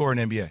leading scorer in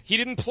the NBA? He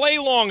didn't play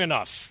long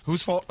enough.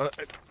 Whose fault?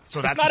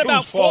 So it's not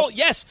about fault.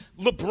 Yes,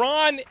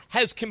 LeBron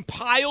has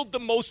compiled the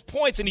most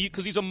points, and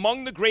because he's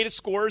among the greatest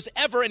scorers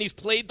ever, and he's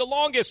played the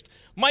longest.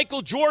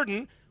 Michael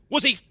Jordan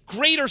was a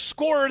greater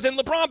scorer than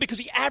LeBron because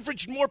he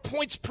averaged more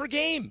points per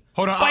game.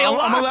 Hold on, by a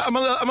lot. I'm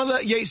gonna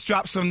let Yates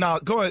drop some now.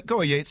 Go ahead,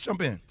 Yates,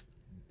 jump in.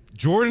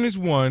 Jordan is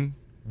 1.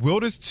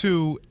 Wilt is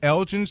 2,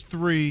 Elgin's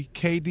 3,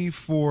 KD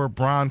 4,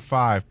 Bron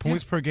 5.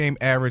 Points per game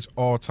average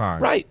all time.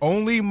 Right.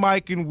 Only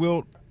Mike and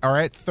Wilt are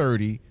at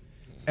 30.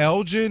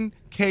 Elgin,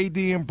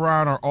 KD, and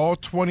Bron are all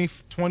 20,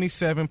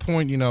 27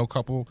 point, a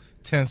couple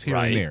tenths here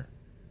and there.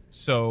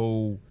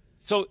 So,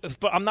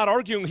 but I'm not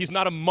arguing he's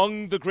not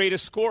among the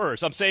greatest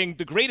scorers. I'm saying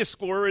the greatest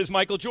scorer is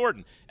Michael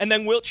Jordan, and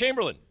then Wilt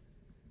Chamberlain.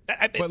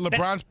 But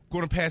LeBron's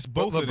going to pass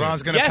both of them.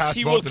 LeBron's going to pass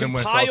both of them.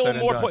 Yes, he will compile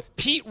more points.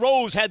 Pete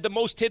Rose had the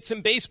most hits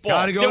in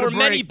baseball. There were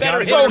many better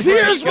hitters. So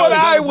here's what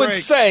I would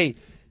say.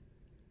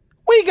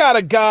 We got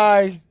a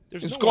guy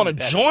who's going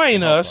to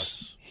join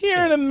us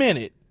here in a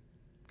minute.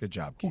 Good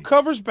job, Keith. Who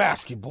covers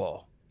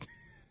basketball.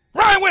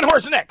 Ryan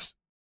Windhorst next.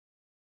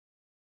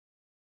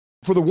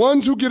 For the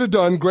ones who get it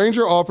done,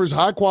 Grainger offers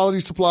high-quality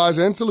supplies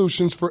and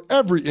solutions for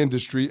every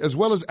industry, as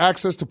well as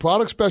access to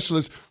product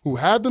specialists who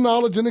have the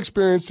knowledge and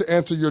experience to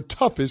answer your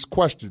toughest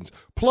questions.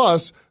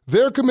 Plus,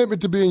 their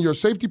commitment to being your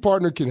safety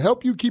partner can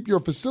help you keep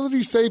your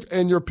facility safe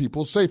and your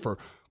people safer.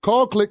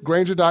 Call, click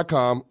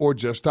Grainger.com, or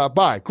just stop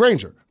by.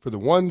 Grainger, for the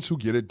ones who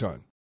get it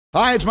done.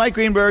 Hi, it's Mike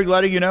Greenberg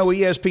letting you know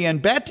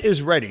ESPN Bet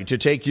is ready to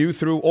take you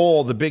through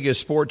all the biggest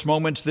sports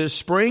moments this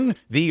spring.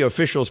 The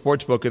official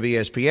sportsbook of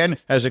ESPN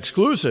has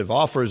exclusive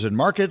offers and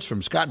markets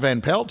from Scott Van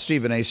Pelt,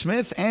 Stephen A.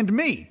 Smith, and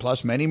me,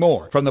 plus many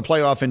more. From the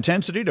playoff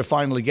intensity to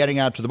finally getting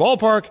out to the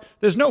ballpark,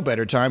 there's no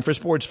better time for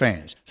sports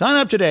fans. Sign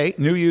up today.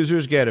 New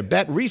users get a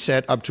bet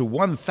reset up to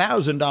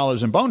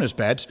 $1,000 in bonus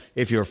bets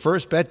if your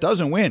first bet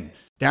doesn't win.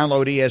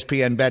 Download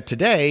ESPN Bet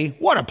today.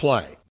 What a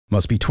play.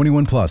 Must be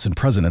 21 plus and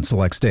present in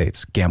select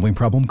states. Gambling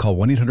problem? Call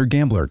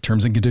 1-800-GAMBLER.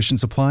 Terms and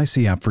conditions apply.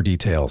 See app for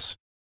details.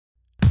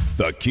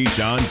 The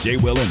Keyshawn, J.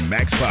 Will, and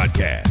Max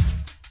podcast.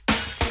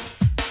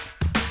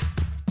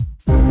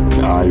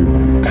 I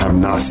have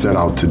not set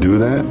out to do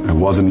that. It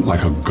wasn't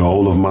like a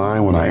goal of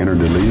mine when I entered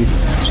the league.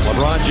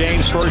 LeBron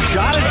James' first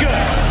shot is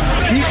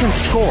good. He can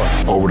score.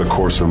 Over the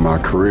course of my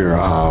career,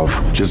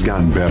 I've just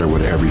gotten better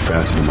with every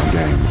facet of my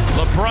game.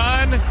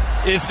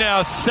 LeBron is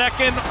now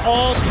second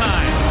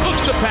all-time.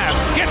 Looks to pass,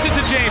 gets it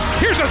to James.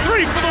 Here's a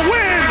three for the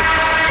win.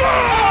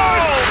 Good!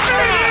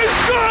 It is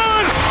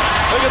good!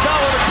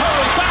 Iguodala to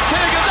Curry, back to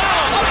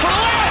Iguodala. Up for the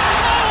layup.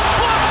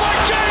 Oh, blocked by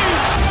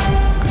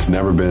James. It's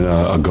never been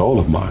a goal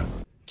of mine.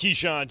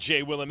 Keyshawn,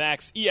 J. Will, and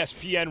Max,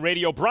 ESPN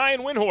Radio.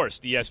 Brian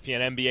Windhorst,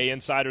 ESPN NBA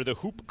Insider, the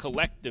Hoop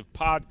Collective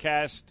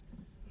podcast,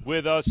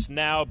 with us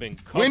now. Been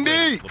covering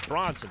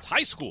LeBron since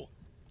high school.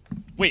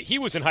 Wait, he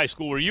was in high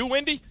school. Were you,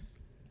 Windy?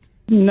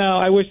 No,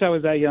 I wish I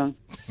was that young.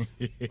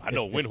 I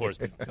know,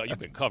 Windhorst, you've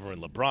been covering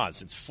LeBron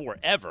since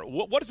forever.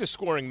 What does the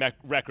scoring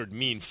record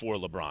mean for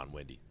LeBron,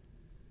 Windy?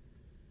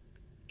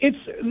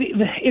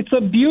 It's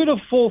a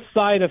beautiful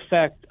side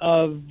effect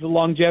of the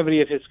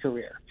longevity of his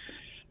career.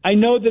 I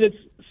know that it's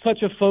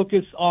such a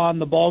focus on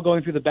the ball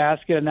going through the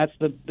basket, and that's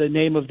the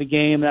name of the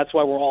game. That's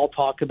why we're all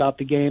talking about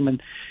the game,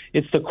 and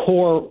it's the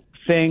core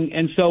thing.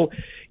 And so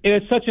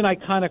it's such an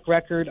iconic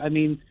record. I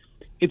mean,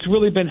 it's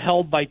really been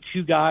held by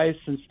two guys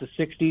since the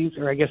 60s,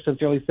 or I guess since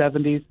the early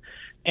 70s.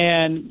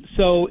 And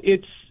so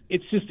it's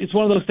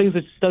one of those things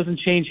that just doesn't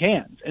change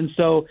hands. And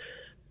so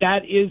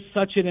that is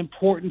such an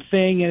important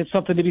thing, and it's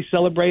something to be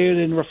celebrated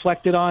and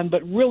reflected on.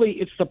 But really,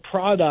 it's the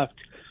product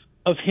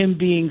of him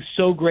being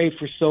so great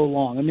for so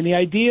long. I mean, the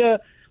idea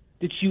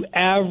that you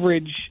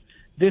average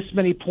this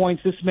many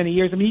points, this many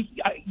years. I mean,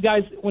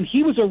 guys, when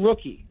he was a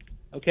rookie,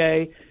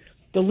 okay,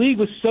 the league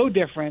was so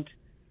different.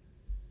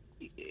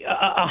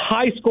 A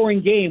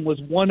high-scoring game was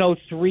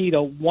 103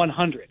 to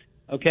 100,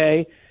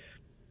 okay?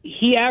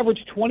 He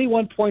averaged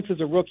 21 points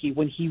as a rookie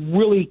when he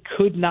really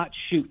could not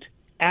shoot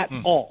at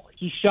all.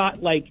 He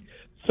shot like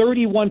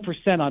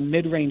 31% on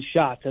mid-range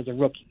shots as a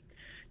rookie.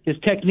 His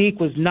technique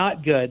was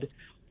not good,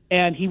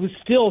 and he was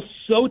still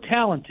so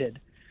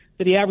talented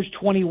that he averaged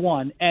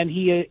 21, and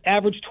he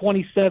averaged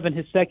 27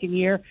 his second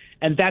year,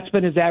 and that's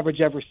been his average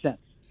ever since.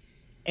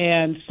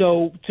 And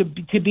so to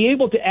be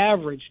able to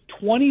average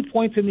 20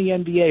 points in the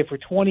NBA for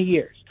 20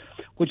 years,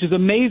 which is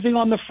amazing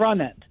on the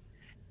front end,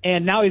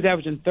 and now he's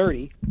averaging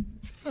 30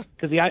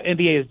 because the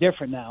NBA is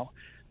different now,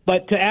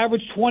 but to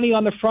average 20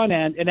 on the front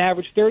end and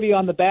average 30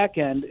 on the back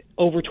end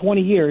over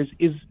 20 years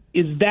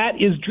that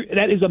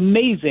is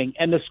amazing,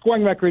 and the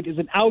scoring record is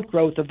an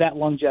outgrowth of that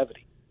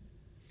longevity.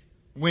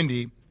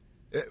 Windy,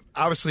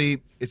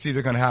 obviously it's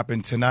either going to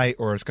happen tonight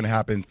or it's going to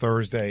happen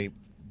Thursday.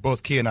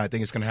 Both Key and I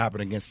think it's going to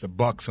happen against the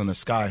Bucks on the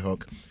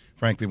skyhook,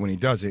 frankly, when he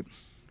does it.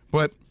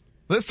 But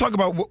let's talk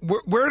about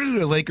where do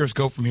the Lakers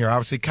go from here?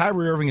 Obviously,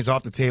 Kyrie Irving is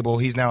off the table.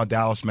 He's now a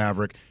Dallas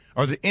Maverick.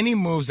 Are there any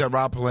moves that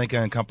Rob Pelinka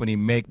and company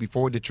make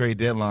before the trade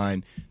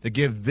deadline to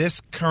give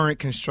this current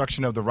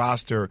construction of the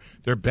roster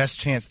their best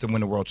chance to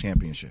win a world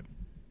championship?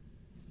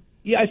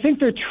 Yeah, I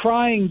think they're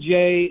trying,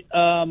 Jay.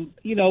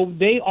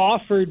 They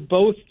offered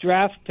both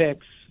draft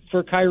picks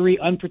for Kyrie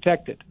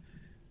unprotected.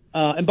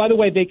 And by the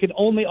way, they can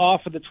only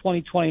offer the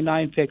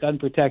 2029 pick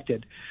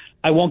unprotected.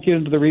 I won't get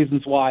into the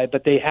reasons why,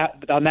 but they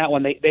have on that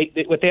one.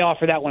 What they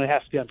offer that one, it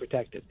has to be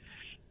unprotected.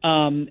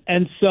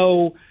 And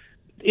so,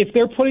 if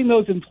they're putting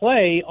those in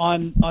play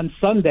on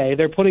Sunday,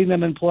 they're putting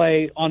them in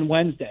play on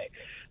Wednesday.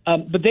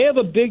 But they have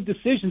a big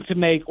decision to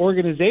make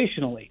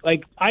organizationally.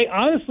 Like, I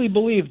honestly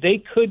believe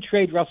they could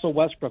trade Russell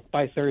Westbrook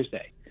by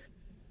Thursday,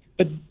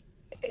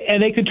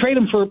 and they could trade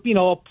him for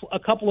a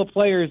couple of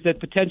players that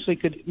potentially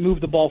could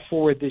move the ball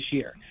forward this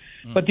year.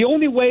 But the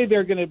only way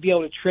they're going to be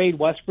able to trade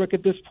Westbrook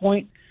at this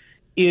point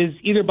is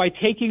either by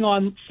taking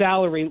on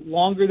salary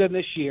longer than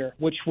this year,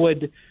 which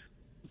would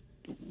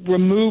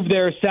remove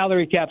their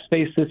salary cap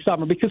space this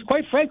summer. Because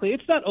quite frankly,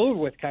 it's not over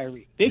with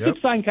Kyrie. They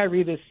could sign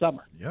Kyrie this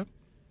summer. Yep.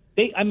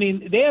 They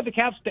have the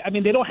cap space. I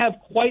mean, they don't have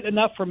quite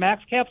enough for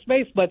max cap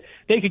space, but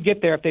they could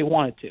get there if they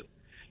wanted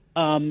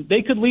to.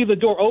 They could leave the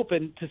door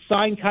open to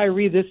sign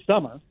Kyrie this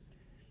summer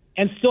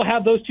and still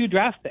have those two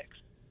draft picks.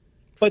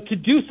 But to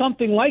do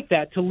something like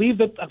that, to leave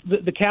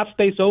the cap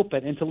space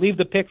open and to leave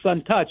the picks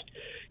untouched,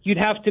 you'd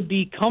have to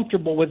be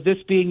comfortable with this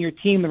being your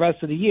team the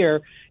rest of the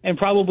year and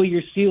probably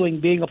your ceiling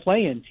being a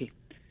play-in team.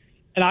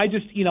 And I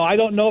just, I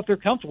don't know if they're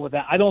comfortable with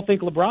that. I don't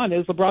think LeBron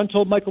is. LeBron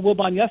told Michael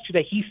Wilbon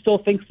yesterday he still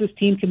thinks this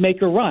team can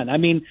make a run. I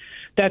mean,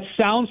 that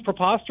sounds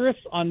preposterous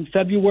on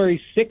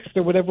February 6th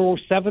or whatever, or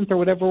 7th or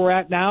whatever we're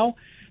at now,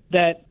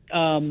 that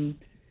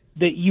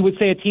that you would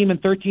say a team in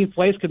 13th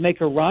place could make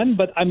a run.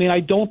 But, I mean,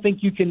 I don't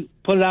think you can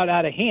put it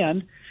out of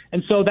hand.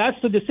 And so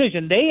that's the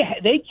decision.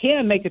 They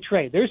can make a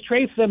trade. There's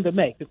trades for them to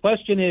make. The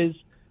question is,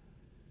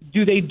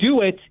 do they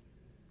do it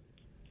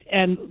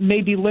and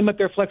maybe limit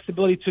their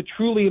flexibility to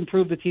truly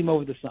improve the team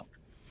over the summer?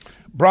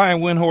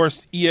 Brian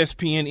Windhorst,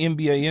 ESPN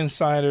NBA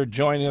Insider,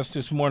 joining us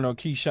this morning on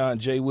Keyshawn,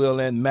 J. Will,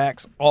 and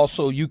Max.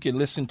 Also, you can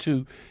listen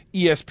to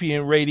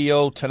ESPN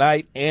Radio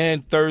tonight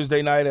and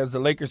Thursday night as the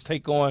Lakers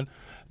take on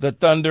the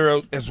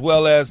Thunder, as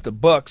well as the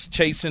Bucks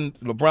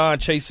LeBron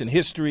chasing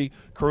history,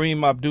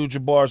 Kareem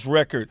Abdul-Jabbar's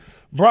record.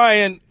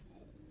 Brian,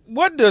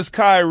 what does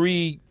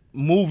Kyrie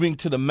moving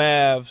to the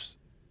Mavs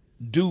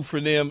do for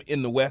them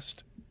in the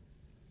West?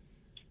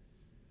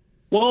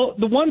 Well,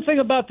 the one thing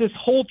about this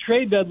whole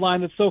trade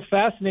deadline that's so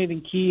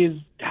fascinating, Key,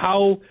 is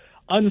how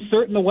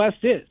uncertain the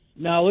West is.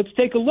 Now, let's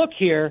take a look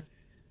here.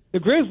 The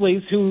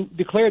Grizzlies, who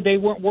declared they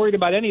weren't worried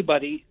about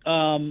anybody,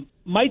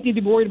 might need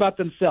to be worried about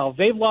themselves.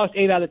 They've lost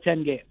 8 out of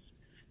 10 games.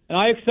 And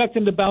I expect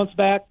them to bounce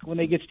back when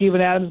they get Steven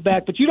Adams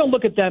back, but you don't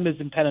look at them as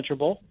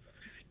impenetrable.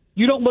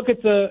 You don't look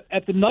at the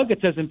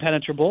Nuggets as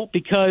impenetrable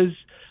because,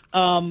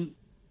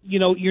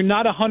 you're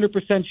not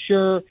 100%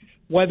 sure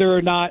whether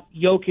or not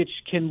Jokic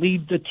can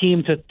lead the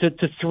team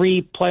to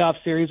 3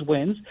 playoff series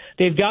wins.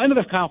 They've gotten to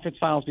the conference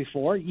finals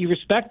before. You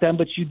respect them,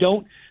 but you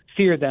don't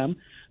fear them.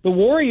 The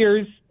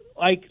Warriors,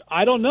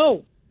 I don't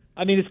know.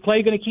 I mean, is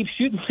Clay going to keep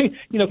shooting?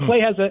 Clay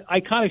has an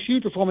iconic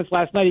shooting performance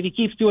last night. If he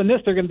keeps doing this,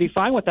 they're going to be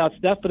fine without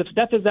Steph. But if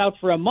Steph is out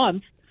for a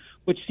month,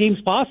 which seems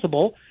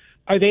possible,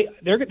 they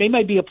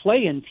might be a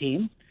play-in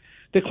team.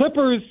 The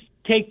Clippers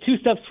take 2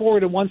 steps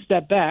forward and 1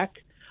 step back.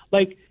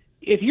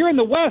 If you're in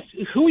the West,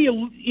 who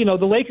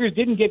the Lakers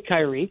didn't get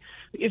Kyrie.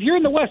 If you're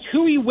in the West,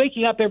 who are you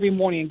waking up every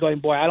morning and going,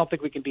 boy, I don't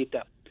think we can beat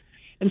them?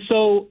 And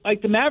so,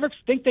 the Mavericks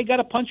think they got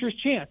a puncher's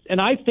chance.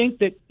 And I think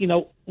that,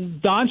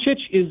 Doncic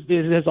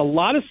has a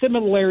lot of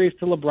similarities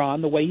to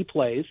LeBron, the way he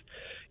plays.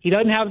 He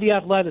doesn't have the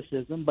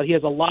athleticism, but he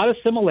has a lot of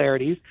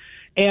similarities.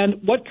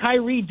 And what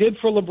Kyrie did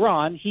for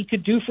LeBron, he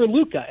could do for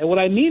Luka. And what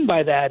I mean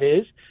by that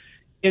is,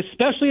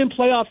 especially in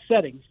playoff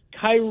settings,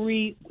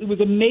 Kyrie, it was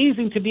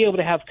amazing to be able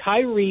to have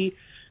Kyrie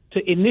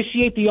to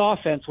initiate the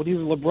offense when either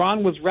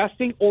LeBron was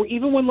resting or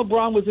even when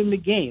LeBron was in the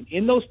game.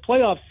 In those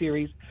playoff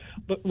series,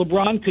 but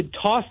LeBron could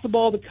toss the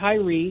ball to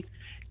Kyrie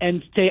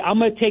and say, I'm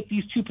going to take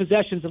these 2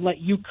 possessions and let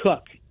you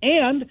cook.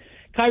 And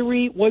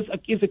Kyrie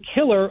is a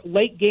killer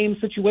late-game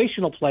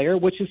situational player,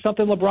 which is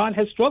something LeBron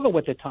has struggled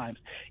with at times.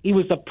 He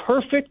was a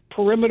perfect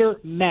perimeter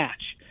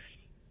match.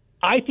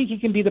 I think he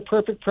can be the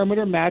perfect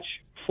perimeter match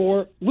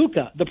for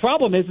Luka. The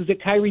problem is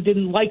that Kyrie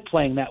didn't like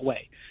playing that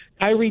way.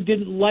 Kyrie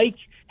didn't like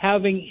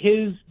having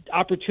his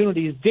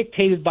opportunities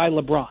dictated by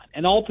LeBron.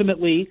 And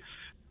ultimately,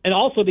 and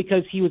also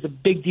because he was a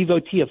big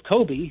devotee of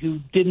Kobe, who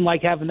didn't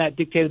like having that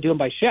dictated to him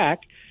by Shaq,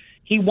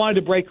 he wanted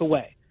to break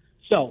away.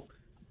 So,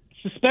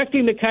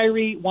 suspecting that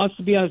Kyrie wants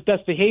to be on his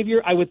best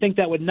behavior, I would think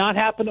that would not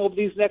happen over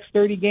these next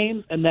 30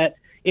 games, and that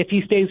if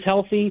he stays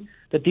healthy,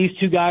 that these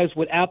 2 guys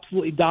would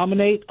absolutely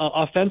dominate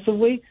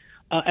offensively.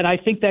 And I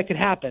think that could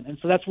happen. And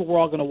so that's what we're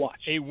all going to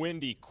watch. Hey,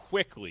 Wendy,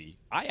 quickly,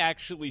 I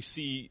actually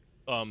see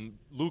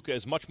Luka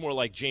as much more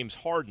like James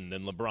Harden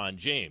than LeBron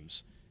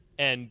James.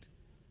 And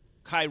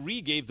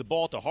Kyrie gave the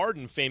ball to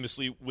Harden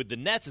famously with the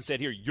Nets and said,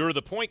 here, you're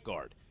the point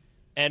guard.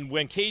 And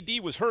when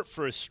KD was hurt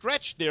for a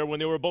stretch there when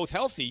they were both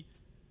healthy,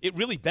 it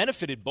really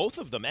benefited both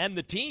of them and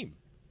the team.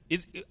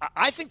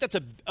 I think that's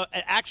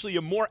actually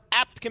a more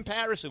apt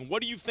comparison.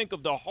 What do you think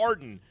of the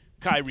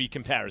Harden-Kyrie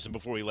comparison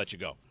before we let you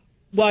go?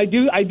 Well, I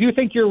do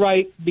think you're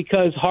right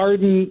because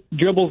Harden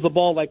dribbles the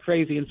ball like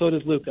crazy, and so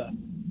does Luka.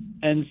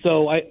 And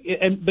so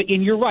but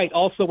you're right.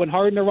 Also, when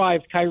Harden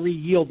arrived, Kyrie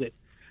yielded.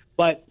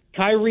 But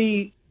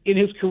Kyrie, in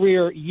his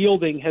career,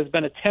 yielding has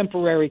been a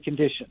temporary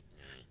condition.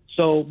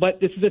 So, but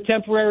this is a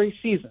temporary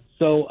season.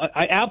 So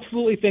I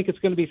absolutely think it's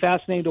going to be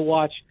fascinating to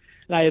watch.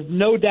 And I have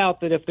no doubt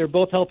that if they're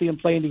both healthy and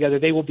playing together,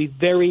 they will be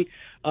very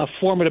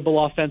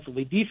formidable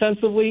offensively.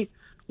 Defensively,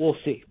 we'll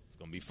see. It's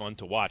going to be fun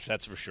to watch,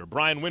 that's for sure.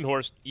 Brian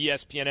Windhorst,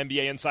 ESPN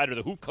NBA Insider,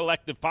 the Hoop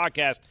Collective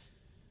podcast.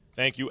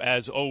 Thank you,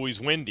 as always,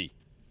 Wendy.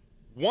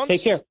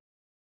 Take care.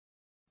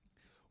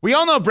 We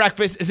all know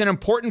breakfast is an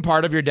important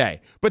part of your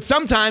day, but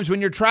sometimes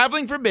when you're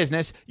traveling for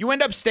business, you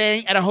end up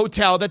staying at a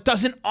hotel that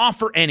doesn't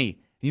offer any.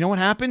 You know what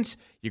happens?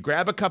 You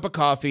grab a cup of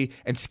coffee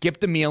and skip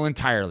the meal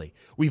entirely.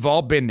 We've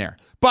all been there.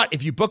 But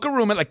if you book a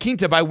room at La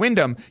Quinta by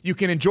Wyndham, you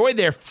can enjoy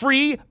their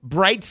free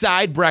Bright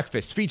Side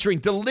breakfast featuring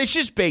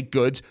delicious baked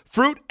goods,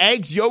 fruit,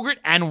 eggs, yogurt,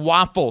 and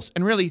waffles.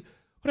 And really,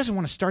 who doesn't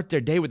want to start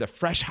their day with a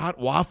fresh, hot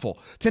waffle?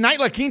 Tonight,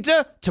 La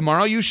Quinta,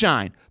 tomorrow you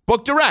shine.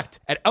 Book direct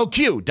at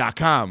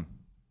lq.com.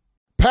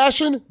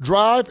 Passion,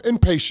 drive,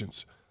 and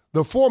patience.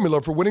 The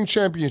formula for winning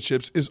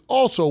championships is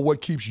also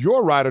what keeps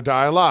your ride or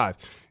die alive.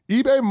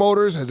 eBay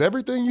Motors has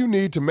everything you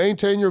need to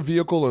maintain your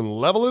vehicle and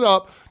level it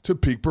up to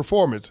peak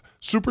performance.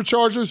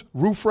 Superchargers,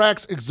 roof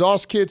racks,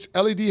 exhaust kits,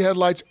 LED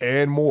headlights,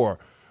 and more.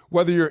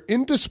 Whether you're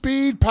into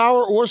speed,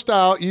 power, or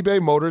style, eBay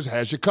Motors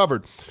has you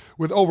covered.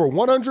 With over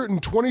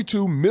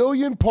 122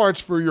 million parts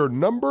for your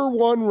number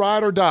one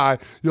ride or die,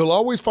 you'll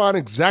always find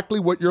exactly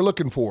what you're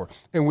looking for.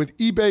 And with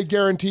eBay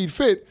Guaranteed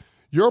Fit,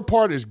 your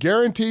part is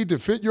guaranteed to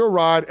fit your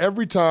ride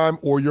every time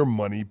or your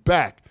money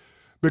back.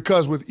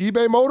 Because with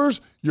eBay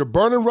Motors, you're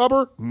burning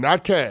rubber,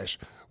 not cash.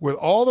 With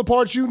all the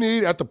parts you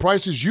need at the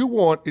prices you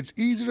want, it's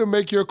easy to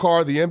make your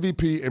car the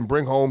MVP and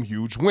bring home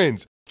huge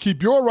wins.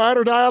 Keep your ride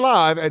or die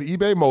alive at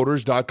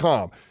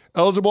ebaymotors.com.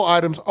 Eligible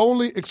items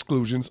only.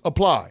 Exclusions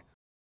apply.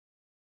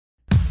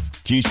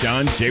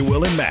 Keyshawn, J.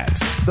 Will, and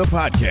Max, the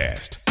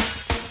podcast.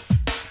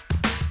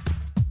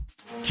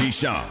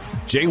 Keyshawn,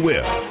 J.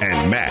 Will,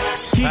 and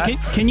Max.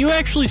 Can you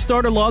actually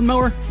start a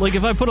lawnmower? Like,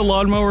 if I put a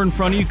lawnmower in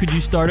front of you, could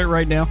you start it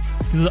right now?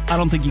 Because I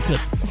don't think you could.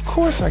 Of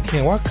course I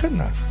can. Why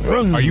couldn't I?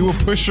 Are you a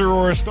pusher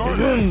or a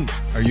starter?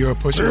 Are you a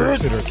pusher or a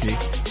sitter,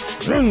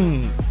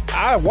 Key?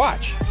 I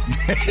watch.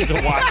 He's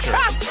a watcher.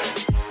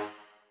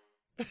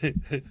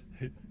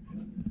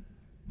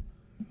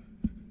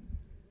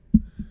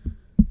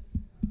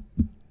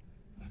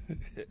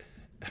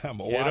 I'm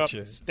a Get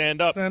watcher. Up,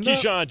 stand up. Stand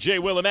Keyshawn, up. J.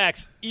 Will, and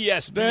Max,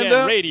 ESPN Stand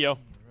up. Radio.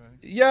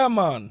 Yeah,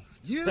 man.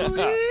 Bob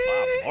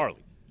Marley.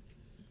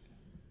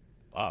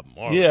 Bob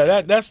Marley.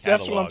 Yeah, that's what I'm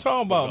Catalog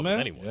talking about, put man. up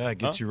anyone. Yeah, it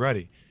gets you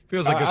ready.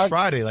 Feels like it's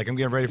Friday, like I'm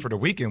getting ready for the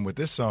weekend with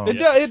this song.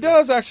 It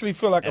does actually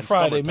feel like a And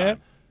Friday, summertime.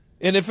 man.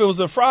 And if it was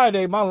a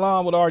Friday, my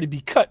lawn would already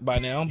be cut by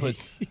now. But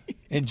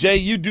and Jay,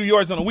 you do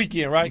yours on the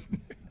weekend, right?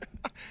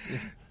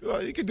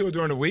 Well, you can do it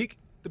during the week.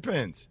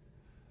 Depends.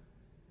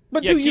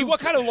 But Yeah, do Key, you? what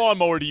kind of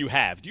lawnmower do you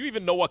have? Do you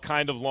even know what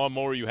kind of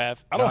lawnmower you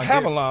have? I don't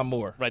have a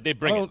lawnmower. Right, they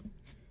bring it.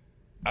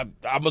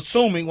 I'm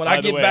assuming when By I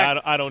the get way,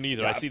 back. I don't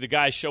either. I see the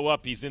guy show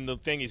up. He's in the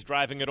thing. He's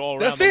driving it all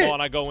around That's the it.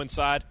 lawn. I go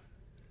inside.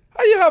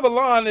 How you have a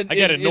lawn? I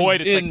get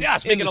annoyed. It's like, yeah,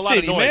 it's making in the a lot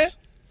of city, noise.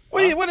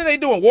 man. What are they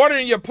doing?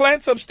 Watering your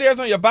plants upstairs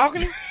on your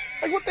balcony?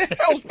 Like what the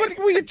hell? What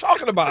are you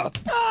talking about?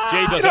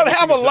 Jay does You don't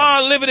have a everything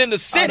lawn living in the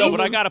city. No, but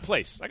I got a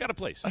place. I got a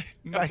place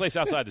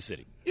outside the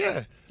city.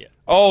 Yeah. Yeah.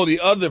 Oh, the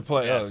other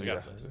place. Yeah, Oh, so I got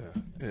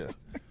a yeah. place.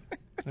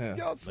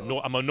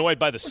 Yeah. I'm annoyed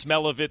by the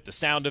smell of it, the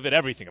sound of it,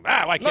 everything.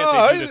 Why can't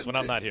No, they do this when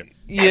I'm not here?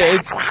 Yeah,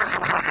 it's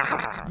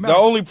the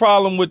only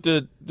problem with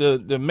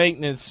the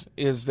maintenance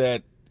is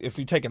that if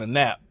you're taking a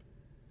nap,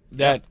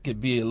 that could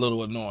be a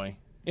little annoying.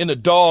 And the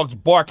dogs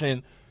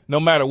barking no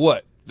matter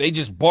what. They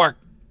just bark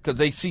because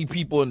they see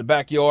people in the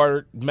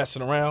backyard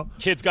messing around.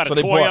 Kid's got So a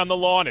they toy bark. on the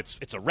lawn. It's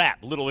a rat,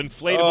 little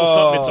inflatable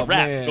something. It's a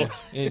rat. Man.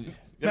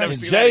 You'll never And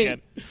see Jay- that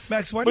again.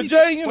 Max, why But do you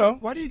Jay, you know.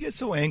 why do you get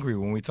so angry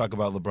when we talk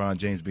about LeBron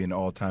James being the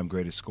all-time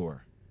greatest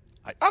scorer?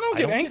 I don't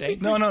get angry.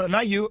 No,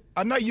 not you.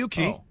 Not you,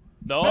 Key.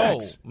 No,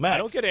 Max. I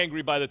don't get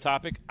angry by the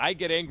topic. I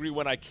get angry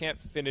when I can't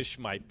finish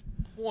my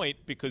point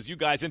because you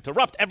guys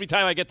interrupt every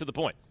time I get to the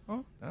point.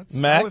 Well, that's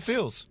Max? how it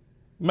feels.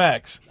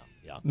 Max,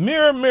 Yeah.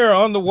 mirror, mirror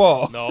on the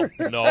wall. No.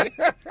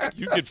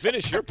 You can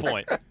finish your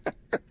point.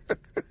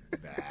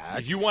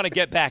 If you want to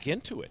get back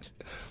into it,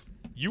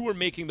 you were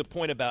making the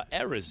point about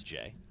errors,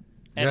 Jay,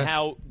 and Yes.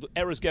 how the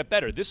errors get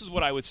better. This is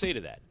what I would say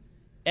to that.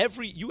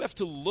 You have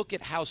to look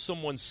at how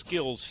someone's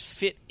skills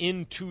fit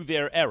into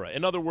their era.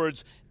 In other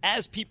words,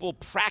 as people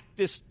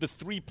practice the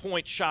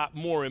three-point shot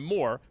more and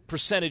more,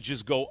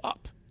 percentages go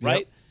up, right?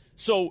 Yep.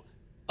 So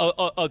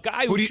a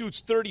guy who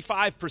shoots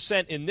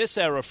 35% in this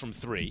era from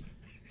three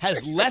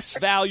has less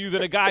value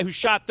than a guy who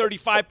shot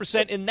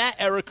 35% in that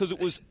era because it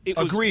was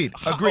Agreed,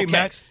 okay.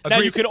 Max. Now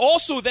Agreed. you can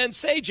also then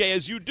say, Jay,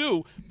 as you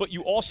do, but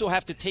you also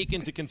have to take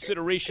into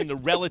consideration the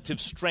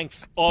relative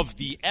strength of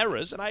the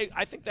eras, and I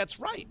think that's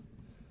right.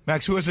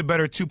 Max, who has a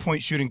better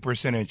two-point shooting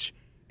percentage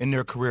in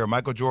their career,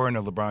 Michael Jordan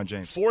or LeBron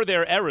James? For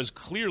their eras,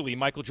 clearly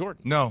Michael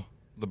Jordan. No,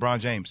 LeBron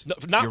James.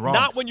 No, You're wrong.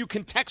 not when you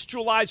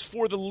contextualize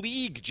for the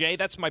league, Jay.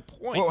 That's my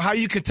point. Well, how are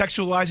you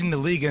contextualizing the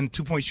league and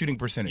two-point shooting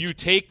percentage? You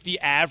take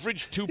the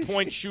average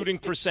two-point shooting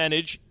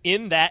percentage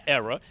in that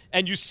era,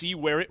 and you see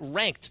where it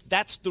ranked.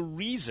 That's the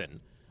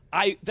reason.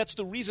 I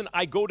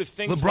go to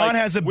things LeBron like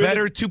has a where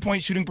better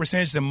two-point shooting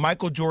percentage than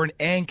Michael Jordan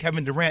and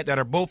Kevin Durant that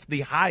are both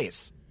the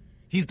highest.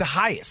 He's the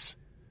highest.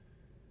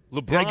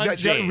 LeBron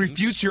James that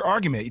refutes your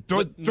argument.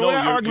 Throw that you're-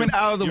 argument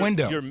out of the you're-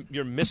 window.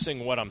 You're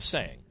missing what I'm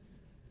saying.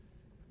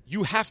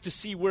 You have to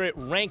see where it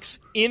ranks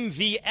in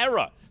the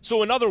era.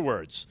 So, in other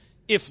words,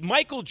 if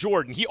Michael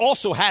Jordan, he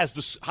also has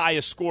the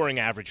highest scoring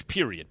average,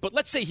 period. But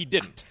let's say he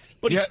didn't.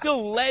 But he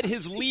still led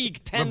his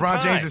league 10 LeBron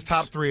times. James is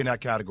top 3 in that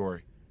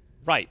category.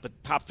 Right, but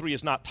top 3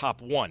 is not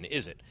top 1,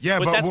 is it? Yeah,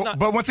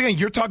 but once again,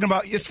 you're talking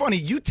about, it's funny,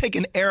 you take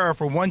an era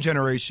for one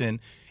generation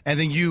and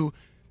then you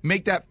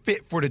make that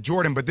fit for the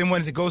Jordan, but then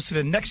when it goes to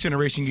the next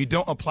generation, you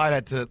don't apply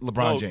that to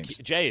LeBron James.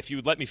 Jay, if you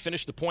would let me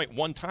finish the point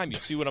one time,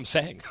 you'd see what I'm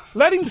saying.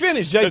 Let him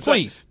finish, Jay, It's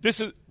like, please. this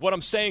is what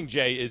I'm saying,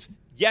 Jay, is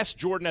yes,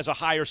 Jordan has a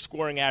higher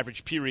scoring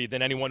average period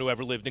than anyone who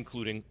ever lived,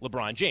 including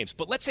LeBron James.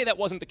 But let's say that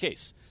wasn't the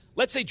case.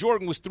 Let's say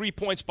Jordan was 3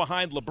 points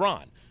behind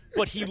LeBron,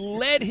 but he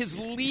led his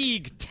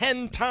league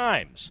 10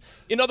 times.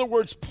 In other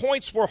words,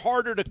 points were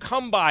harder to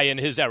come by in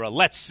his era,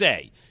 let's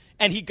say,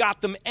 and he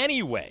got them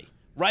anyway.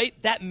 right?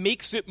 That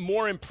makes it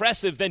more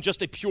impressive than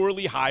just a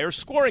purely higher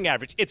scoring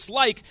average. It's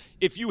like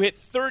if you hit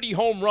 30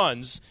 home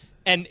runs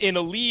and in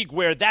a league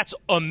where that's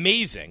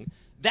amazing,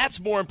 that's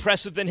more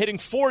impressive than hitting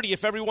 40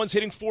 if everyone's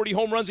hitting 40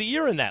 home runs a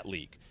year in that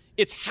league.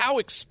 It's how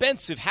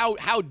expensive,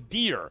 how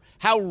dear,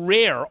 how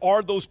rare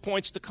are those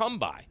points to come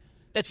by.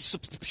 That's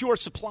pure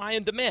supply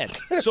and demand.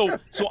 So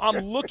I'm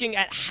looking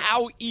at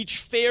how each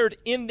fared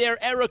in their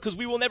era because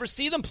we will never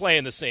see them play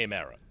in the same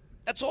era.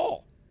 That's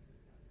all.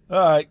 All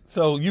right.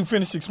 So you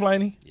finished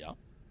explaining? Yeah.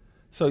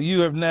 So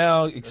you have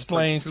now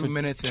explained like 2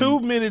 minutes, 2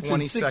 minutes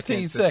 20 and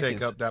 16 seconds to take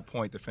seconds. up that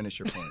point to finish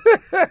your point.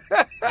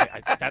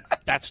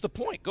 That's the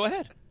point. Go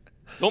ahead.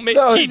 Don't make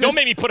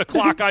me put a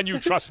clock on you.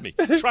 Trust me.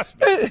 Trust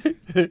me.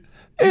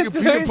 You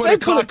can put a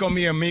clock on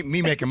me and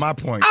me making my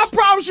points. I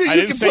promise you,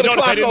 you can put a clock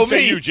on me. I didn't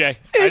say you, Jay.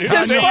 I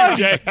didn't say you,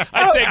 Jay.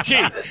 I said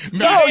Key.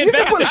 No, they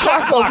invented the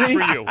shot clock for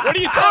you. What are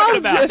you talking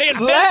about? They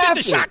invented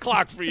the shot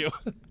clock for you.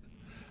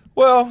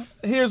 Well,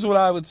 here's what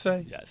I would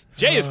say. Yes.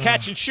 Jay is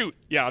catch and shoot.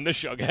 Yeah, on this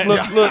show. Go ahead. Look.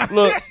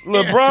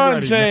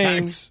 LeBron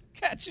James.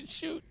 Catch and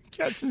shoot.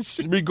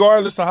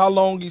 Regardless of how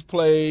long he's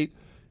played,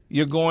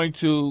 you're going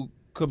to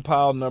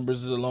compile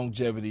numbers of the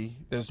longevity.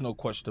 There's no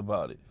question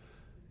about it.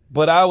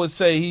 But I would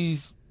say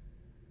he's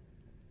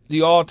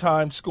the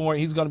all-time scoring.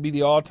 He's going to be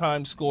the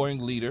all-time scoring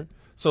leader.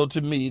 So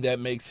to me, that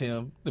makes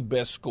him the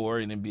best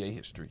scorer in NBA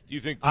history. Do you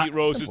think Pete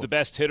Rose is the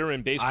best hitter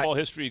in baseball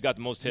history? You got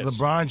the most hits.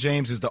 LeBron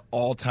James is the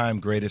all-time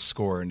greatest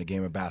scorer in the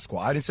game of basketball.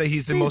 I didn't say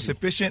he's the most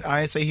efficient. I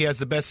didn't say he has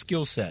the best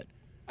skill set.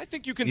 I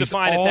think you can He's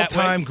define it that way.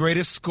 all-time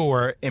greatest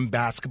scorer in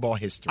basketball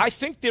history. I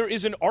think there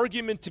is an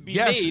argument to be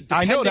yes, made.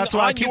 I know. That's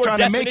why I keep trying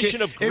to make it.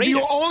 If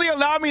you only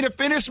allow me to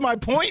finish my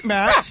point,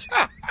 Max.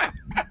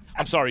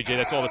 I'm sorry, Jay.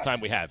 That's all the time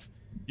we have.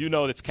 You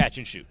know that's catch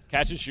and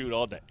shoot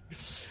all day.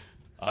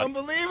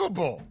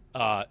 Unbelievable.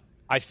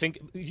 I think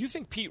you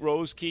think Pete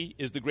Rose, Key,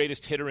 is the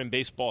greatest hitter in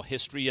baseball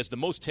history. He has the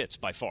most hits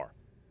by far.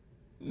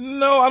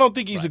 No, I don't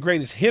think he's the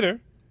greatest hitter.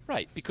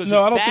 Right, because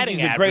I don't think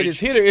he's the greatest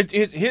hitter.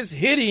 His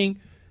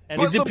hitting,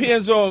 it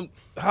depends on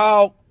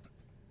how.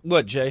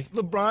 What, Jay?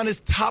 LeBron is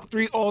top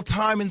 3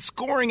 all-time in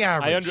scoring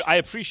average. I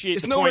appreciate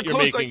the point you're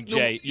making,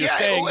 Jay. You're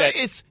saying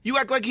that you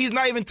act like he's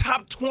not even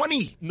top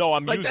 20. No,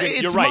 I'm using.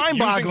 You're It's right.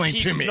 mind-boggling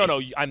to me.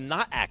 No, I'm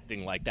not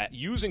acting like that.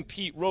 Using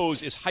Pete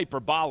Rose is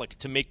hyperbolic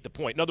to make the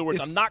point. In other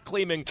words, I'm not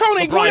claiming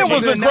Tony LeBron Gwynn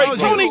was a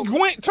James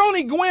great.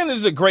 Tony Gwynn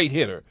is a great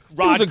hitter. He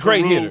was a Carew,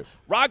 great hitter.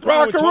 Rod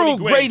Carew, Tony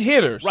Gwynn, great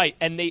hitters. Right,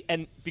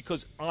 and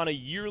because on a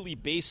yearly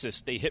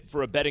basis they hit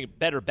for a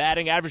better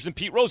batting average than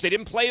Pete Rose. They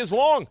didn't play as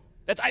long.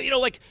 That's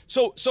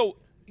so.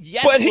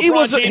 Yes, but he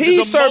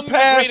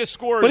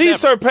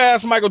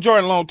surpassed Michael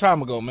Jordan a long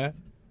time ago, man.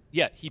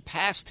 Yeah, he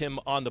passed him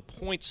on the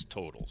points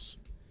totals.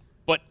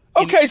 But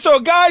so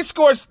a guy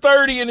scores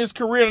 30 in his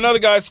career, and another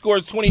guy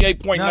scores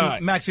 28.9. Now,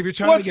 Max, if you're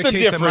trying to make a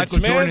case that Michael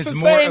Jordan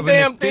is more of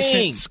an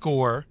efficient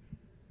scorer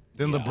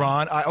than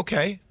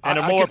LeBron, and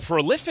a more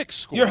prolific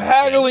scorer. You're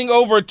haggling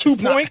over 2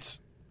 points.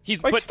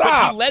 But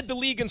he led the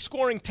league in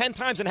scoring 10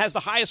 times and has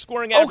the highest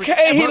scoring average.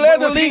 Okay, he led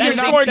the league in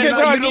scoring 10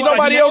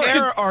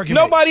 times.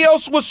 Nobody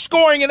else was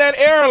scoring in that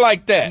era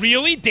like that.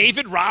 Really?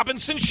 David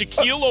Robinson,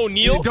 Shaquille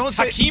O'Neal,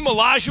 Hakeem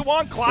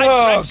Olajuwon,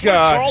 Clyde Drexler,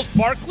 Charles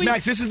Barkley?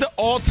 Max, this is the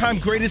all-time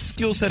greatest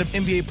skill set of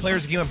NBA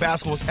players the game of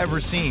basketball has ever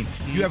seen.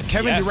 You have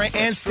Kevin Durant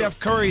and Steph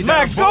Curry.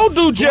 Max, go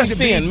do just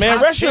in, man.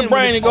 Rest your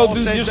brain and go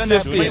do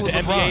just in.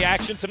 NBA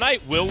action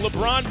tonight. Will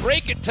LeBron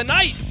break it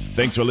tonight?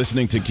 Thanks for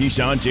listening to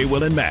Keyshawn, J.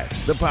 Will, and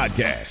Max, the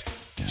podcast.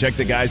 Check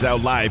the guys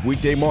out live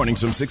weekday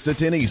mornings from 6 to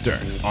 10 Eastern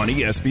on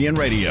ESPN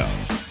Radio.